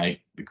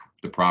right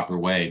the proper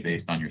way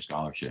based on your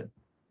scholarship.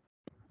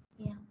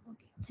 Yeah.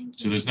 Okay. Thank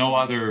you. So there's no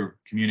other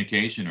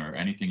communication or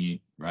anything,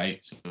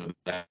 right? So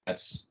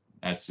that's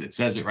it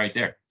says it right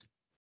there.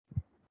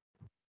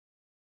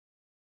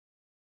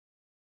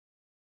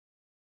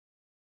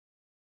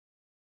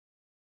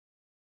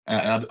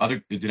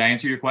 Did I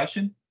answer your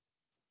question?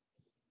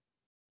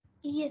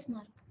 Yes,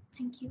 Mark.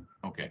 Thank you.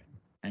 Okay.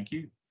 Thank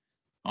you.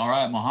 All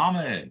right,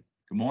 Mohammed.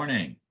 Good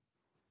morning.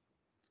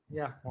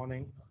 Yeah,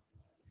 morning.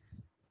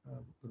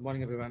 Good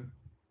morning, everyone.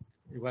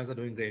 You guys are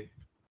doing great.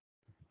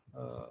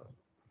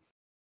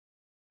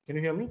 Can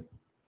you hear me?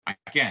 I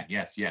can.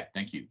 Yes. Yeah.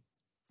 Thank you.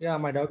 Yeah,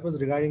 my doubt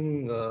was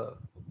regarding the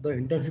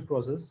internship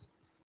process.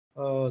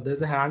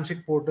 There's a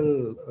handshake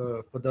portal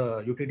for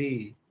the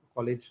UTD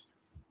college.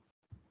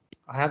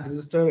 I have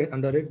registered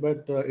under it,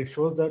 but it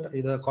shows that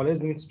the college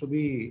needs to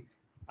be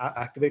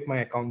activate my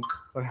account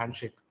for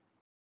handshake.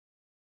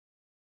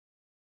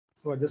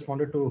 So I just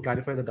wanted to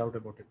clarify the doubt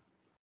about it.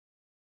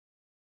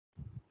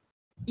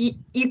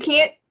 You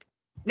can't.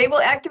 They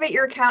will activate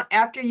your account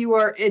after you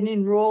are an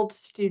enrolled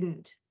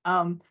student.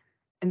 And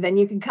then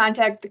you can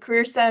contact the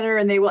Career Center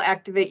and they will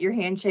activate your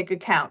handshake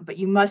account, but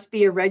you must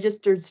be a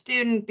registered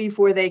student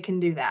before they can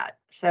do that.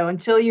 So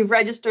until you've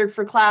registered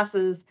for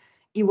classes,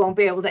 you won't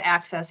be able to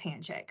access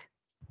handshake.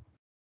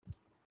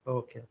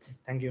 Okay.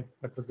 Thank you.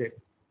 That was great.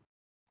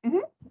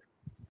 Mm-hmm.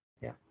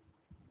 Yeah.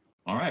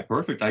 All right.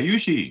 Perfect.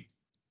 Ayushi,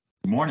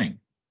 good morning.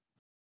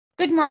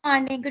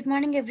 Good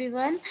morning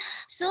everyone.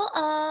 So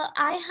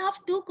I have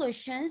 2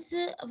 questions.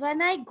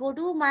 When I go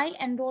to my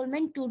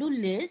enrollment to-do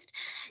list,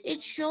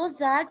 it shows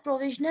that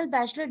provisional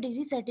bachelor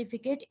degree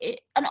certificate,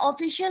 an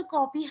official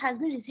copy has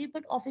been received,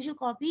 but official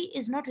copy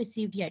is not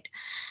received yet.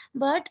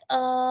 But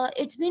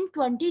it's been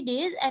 20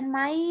 days and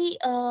my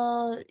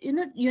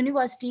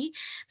university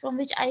from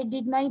which I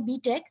did my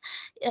BTech,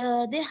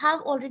 they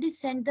have already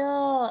sent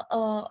the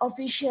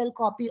official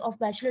copy of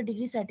bachelor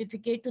degree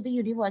certificate to the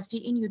university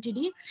in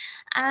UTD,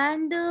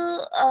 and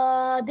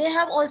they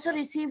have also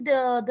received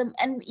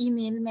an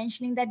email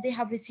mentioning that they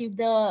have received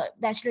the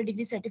bachelor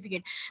degree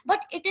certificate,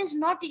 but it is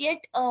not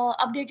yet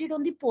updated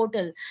on the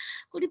portal.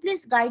 Could you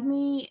please guide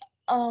me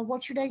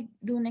what should I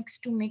do next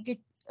to make it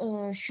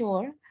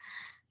sure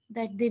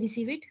that they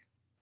receive it?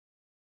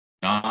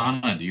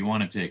 Donna, do you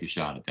want to take a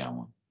shot at that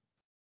one?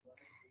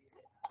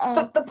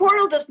 The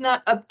portal does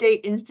not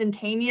update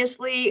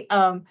instantaneously.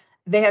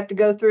 They have to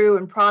go through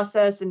and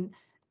process, and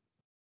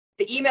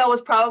the email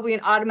was probably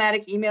an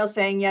automatic email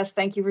saying, yes,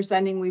 thank you for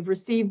sending, we've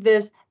received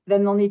this.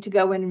 Then they'll need to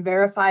go in and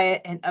verify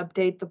it and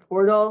update the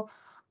portal.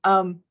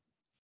 All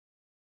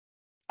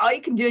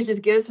you can do is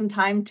just give us some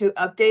time to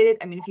update it.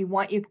 I mean, if you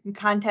want, you can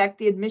contact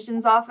the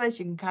admissions office.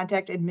 You can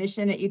contact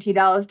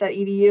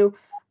admission@utdallas.edu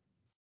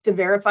to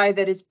verify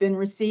that it's been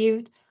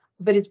received,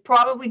 but it's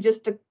probably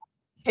just a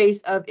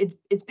case of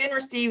it's been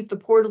received, the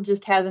portal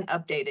just hasn't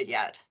updated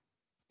yet.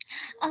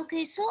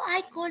 Okay, so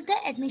I called the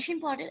admission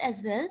portal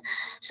as well.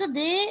 So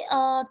they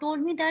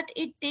told me that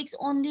it takes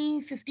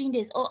only 15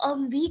 days or a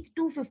week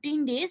to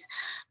 15 days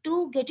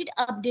to get it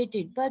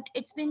updated. But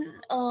it's been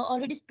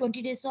already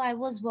 20 days, so I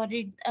was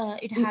worried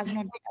it has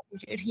not been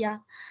updated. Yeah.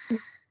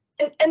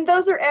 And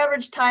those are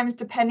average times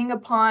depending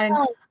upon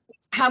Oh,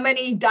 how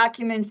many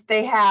documents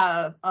they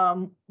have,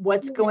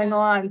 what's going yeah,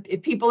 on,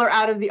 if people are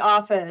out of the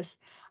office.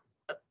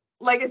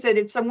 Like I said,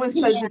 if someone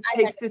yeah, says it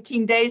I got takes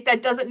 15 days,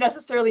 that doesn't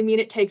necessarily mean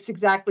it takes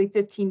exactly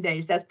 15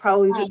 days. That's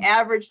probably the it.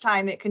 average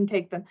time it can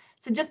take them.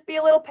 So just be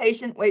a little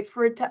patient, wait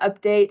for it to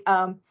update.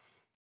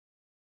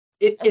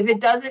 If it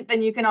doesn't,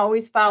 then you can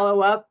always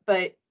follow up.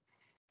 But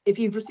if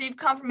you've received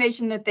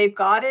confirmation that they've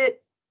got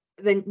it,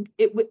 then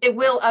it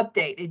will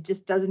update. It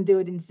just doesn't do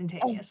it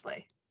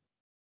instantaneously.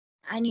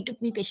 I need to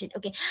be patient.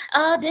 Okay.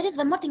 There is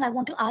one more thing I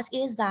want to ask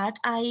is that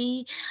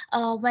I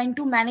went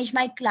to manage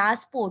my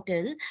class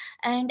portal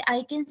and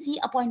I can see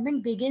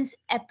appointment begins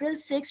April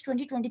 6,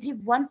 2023,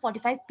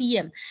 1:45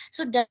 p.m.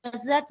 So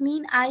does that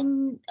mean I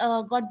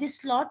got this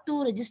slot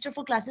to register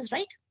for classes,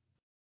 right?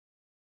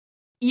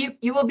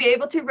 You will be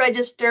able to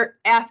register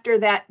after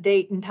that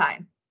date and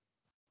time.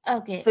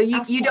 Okay. So you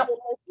After don't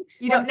April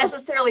 6, you don't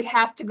necessarily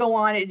have to go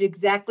on at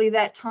exactly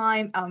that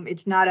time.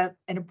 It's not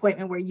an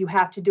appointment where you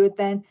have to do it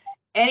then.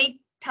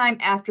 Any time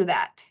after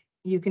that,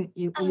 you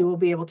will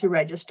be able to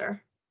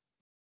register.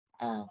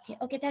 Okay.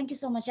 Okay. Thank you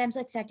so much. I'm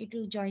so excited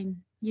to join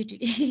you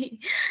today.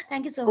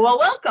 Thank you so Well,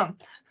 much. welcome.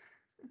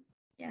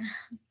 Yeah.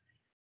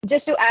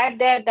 Just to add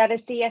there, that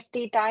is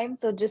CST time.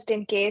 So just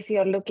in case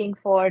you're looking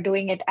for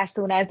doing it as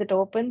soon as it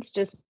opens,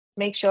 just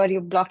make sure you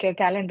block your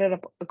calendar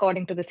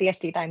according to the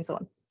CST time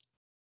zone.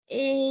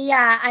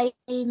 Yeah, I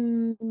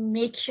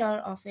make sure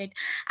of it.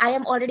 I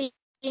am already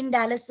in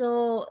Dallas,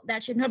 so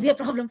that should not be a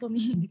problem for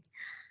me.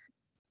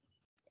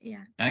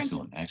 Yeah. Thank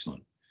you.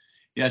 Excellent.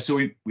 Yeah, so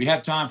we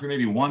have time for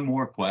maybe one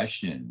more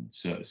question.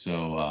 So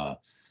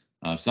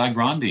Sai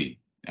Grandi,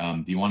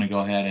 do you want to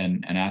go ahead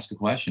and ask a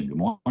question? Good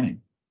morning.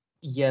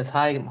 Yes,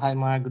 hi,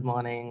 Mark. Good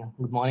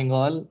morning,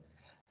 all.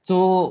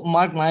 So,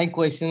 Mark, my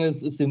question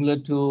is similar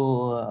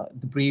to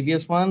the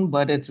previous one,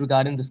 but it's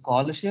regarding the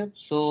scholarship.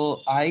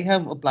 So, I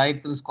have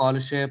applied for the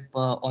scholarship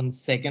on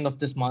 2nd of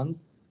this month,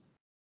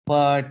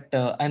 but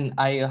and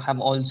I have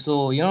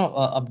also,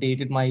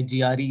 updated my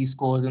GRE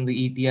scores in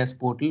the ETS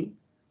portal.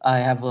 I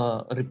have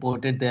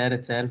reported there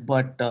itself,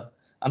 but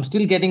I'm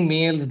still getting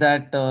mails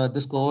that the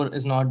score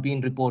is not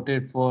being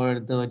reported for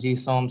the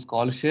JSOM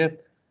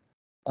scholarship.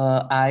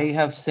 I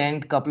have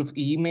sent a couple of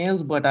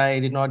emails, but I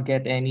did not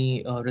get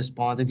any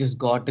response. I just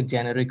got a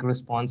generic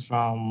response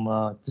from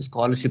the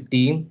scholarship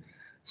team.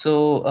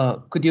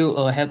 So could you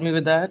help me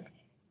with that?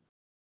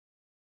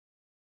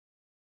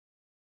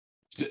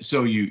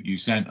 So you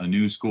sent a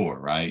new score,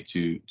 right,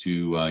 to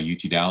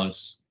UT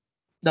Dallas?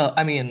 No,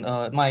 I mean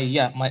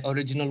my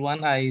original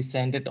one. I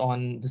sent it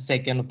on the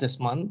 2nd of this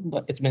month,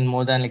 but it's been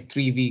more than like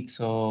 3 weeks.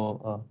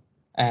 So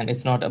and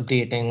it's not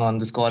updating on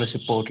the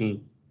scholarship portal.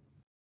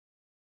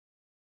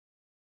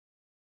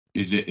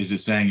 Is it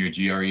saying your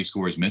GRE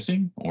score is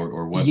missing,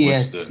 or what?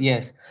 Yes, What's the?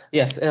 yes,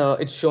 yes.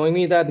 It's showing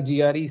me that the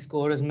GRE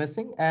score is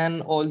missing,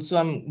 and also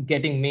I'm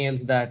getting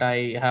mails that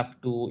I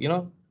have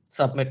to,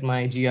 submit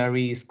my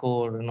GRE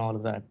score and all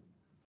of that.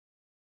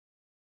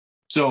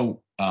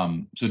 So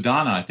so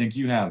Donna, I think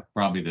you have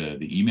probably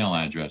the email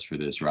address for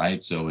this,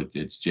 right? So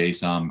it's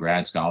JSOM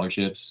Grad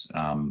Scholarships.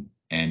 And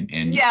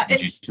Yeah,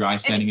 did you try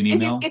sending an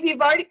email? If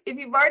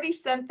you've already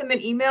sent them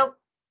an email,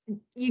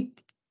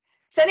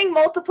 sending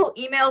multiple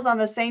emails on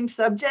the same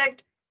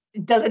subject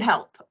doesn't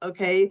help.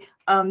 Okay,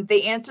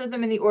 they answer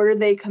them in the order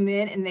they come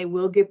in, and they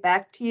will get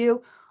back to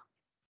you.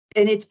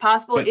 And it's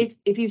possible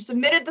if you've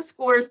submitted the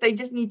scores, they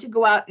just need to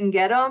go out and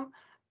get them.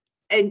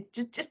 And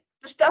just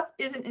the stuff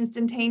isn't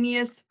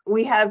instantaneous.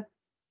 We have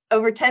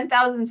over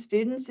 10,000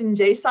 students in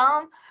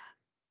JSOM,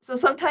 so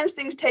sometimes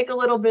things take a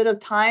little bit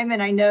of time,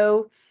 and I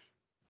know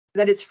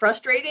that it's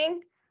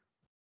frustrating.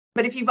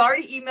 But if you've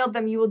already emailed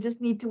them, you will just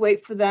need to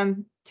wait for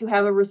them to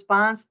have a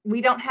response.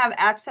 We don't have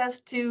access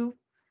to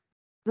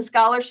the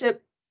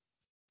scholarship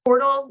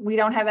portal. We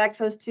don't have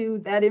access to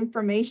that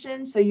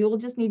information. So you'll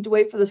just need to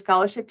wait for the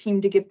scholarship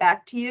team to get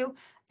back to you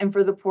and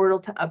for the portal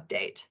to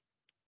update.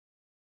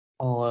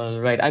 All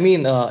right. I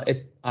mean,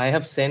 I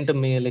have sent a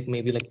mail like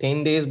maybe like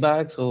 10 days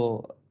back.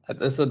 So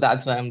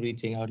that's why I'm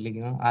reaching out, like,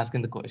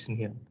 asking the question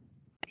here.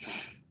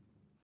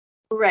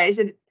 Right.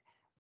 So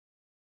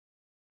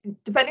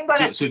depending on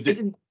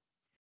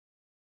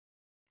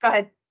go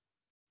ahead.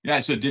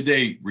 Yeah. So did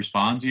they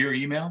respond to your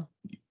email?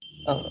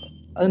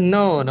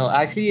 No.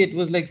 Actually, it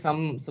was like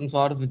some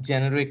sort of a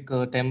generic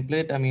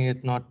template. I mean,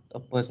 it's not a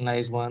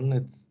personalized one.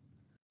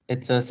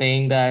 It's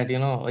saying that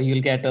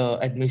you'll get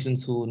admission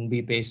soon.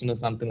 Be patient or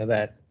something like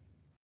that.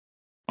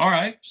 All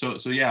right. So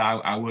yeah,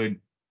 I would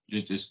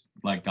just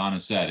like Donna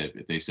said,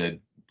 if they said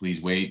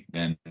please wait,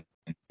 then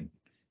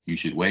you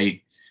should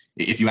wait.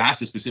 If you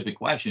asked a specific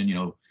question,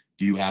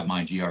 do you have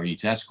my GRE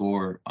test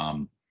score?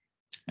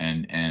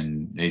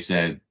 And they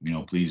said,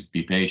 please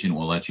be patient.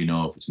 We'll let you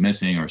know if it's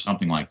missing or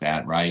something like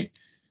that, right?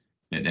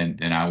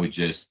 then I would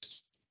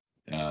just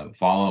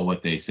follow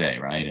what they say,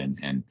 right?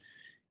 And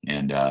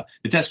the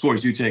test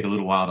scores do take a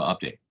little while to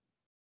update.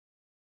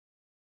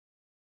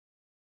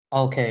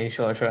 Okay,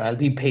 sure. I'll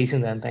be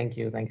patient then. Thank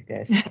you,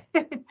 guys.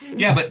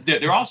 Yeah, but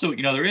there also,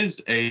 there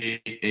is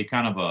a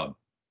kind of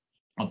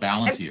a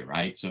balance here,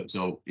 right?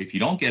 So if you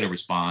don't get a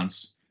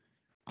response,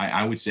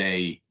 I would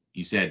say,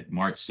 you said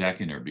March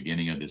 2nd or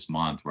beginning of this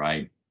month,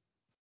 right?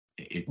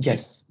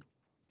 Yes.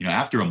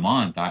 After a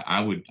month, I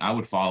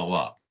would follow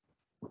up,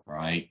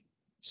 right?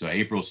 So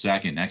April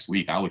 2nd, next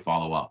week, I would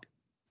follow up.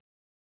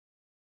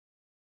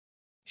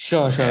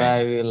 Sure.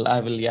 Okay.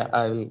 Yeah,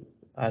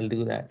 I'll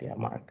do that. Yeah,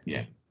 Mark.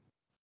 Yeah.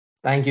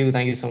 Thank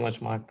you so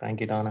much, Mark.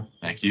 Thank you, Donna.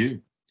 Thank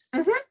you.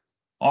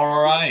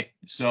 All right.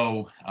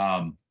 So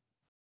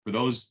for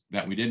those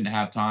that we didn't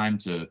have time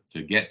to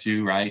get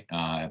to, right,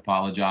 I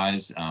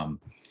apologize.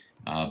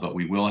 But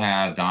we will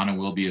have, Donna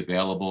will be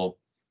available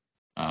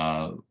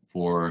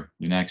for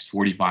the next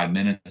 45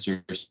 minutes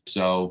or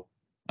so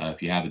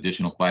if you have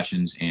additional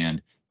questions.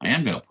 And I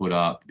am going to put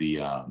up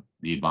the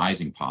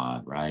advising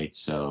pod, right?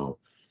 So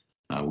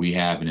we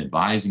have an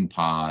advising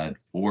pod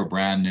for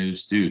brand new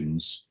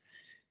students.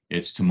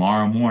 It's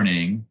tomorrow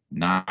morning,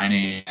 9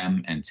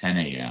 a.m. and 10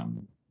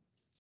 a.m.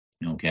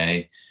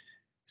 Okay.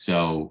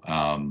 So,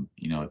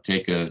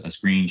 take a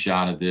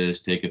screenshot of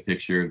this, take a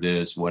picture of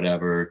this,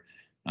 whatever,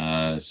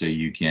 so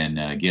you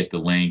can get the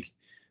link.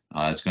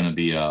 It's going to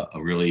be a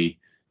really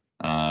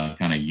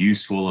kind of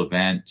useful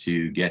event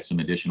to get some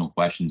additional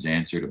questions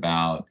answered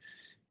about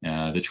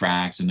the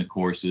tracks and the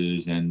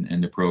courses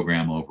and the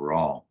program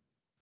overall.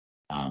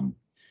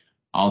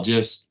 I'll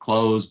just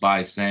close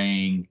by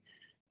saying,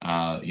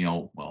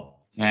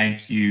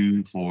 thank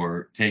you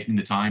for taking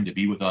the time to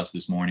be with us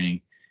this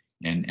morning.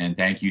 And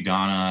thank you,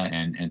 Donna,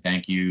 and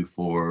thank you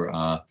for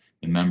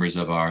the members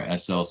of our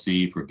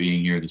SLC for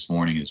being here this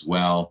morning as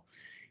well.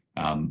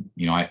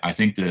 I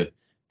think the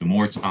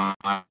more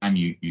time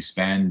you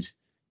spend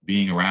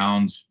being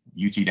around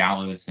UT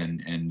Dallas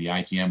and the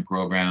ITM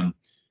program,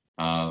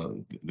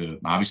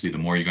 obviously the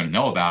more you're going to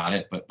know about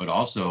it, but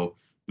also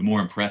the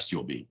more impressed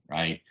you'll be,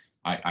 right?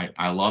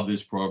 I love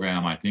this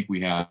program. I think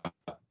we have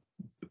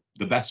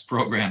the best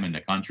program in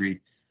the country.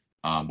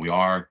 We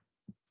are,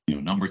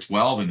 number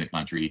 12 in the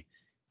country,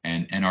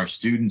 and our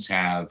students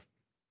have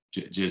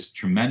just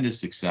tremendous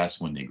success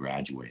when they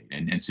graduate.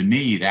 And to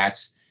me,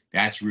 that's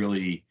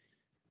really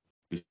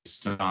the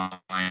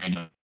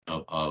sign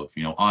of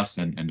us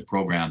and the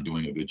program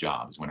doing a good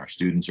job, is when our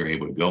students are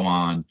able to go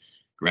on,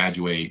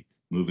 graduate,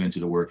 move into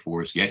the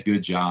workforce, get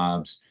good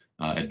jobs,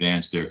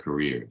 advance their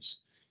careers.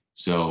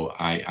 So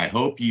I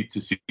hope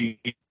to see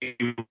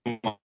you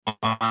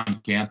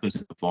on campus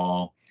in the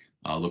fall.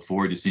 Look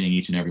forward to seeing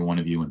each and every one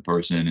of you in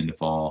person in the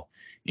fall.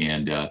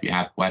 And if you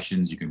have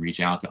questions, you can reach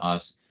out to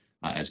us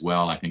as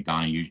well. I think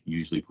Donna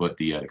usually put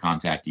the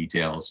contact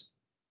details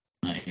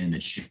in the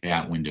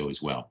chat window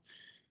as well.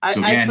 So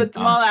again, I put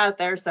them all out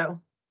there,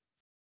 so.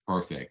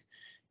 Perfect.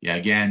 Yeah,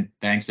 again,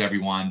 thanks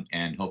everyone,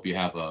 and hope you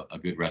have a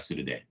good rest of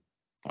the day.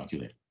 Talk to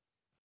you later.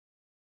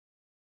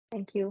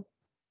 Thank you.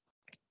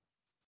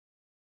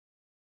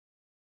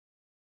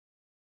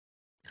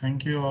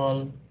 Thank you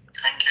all.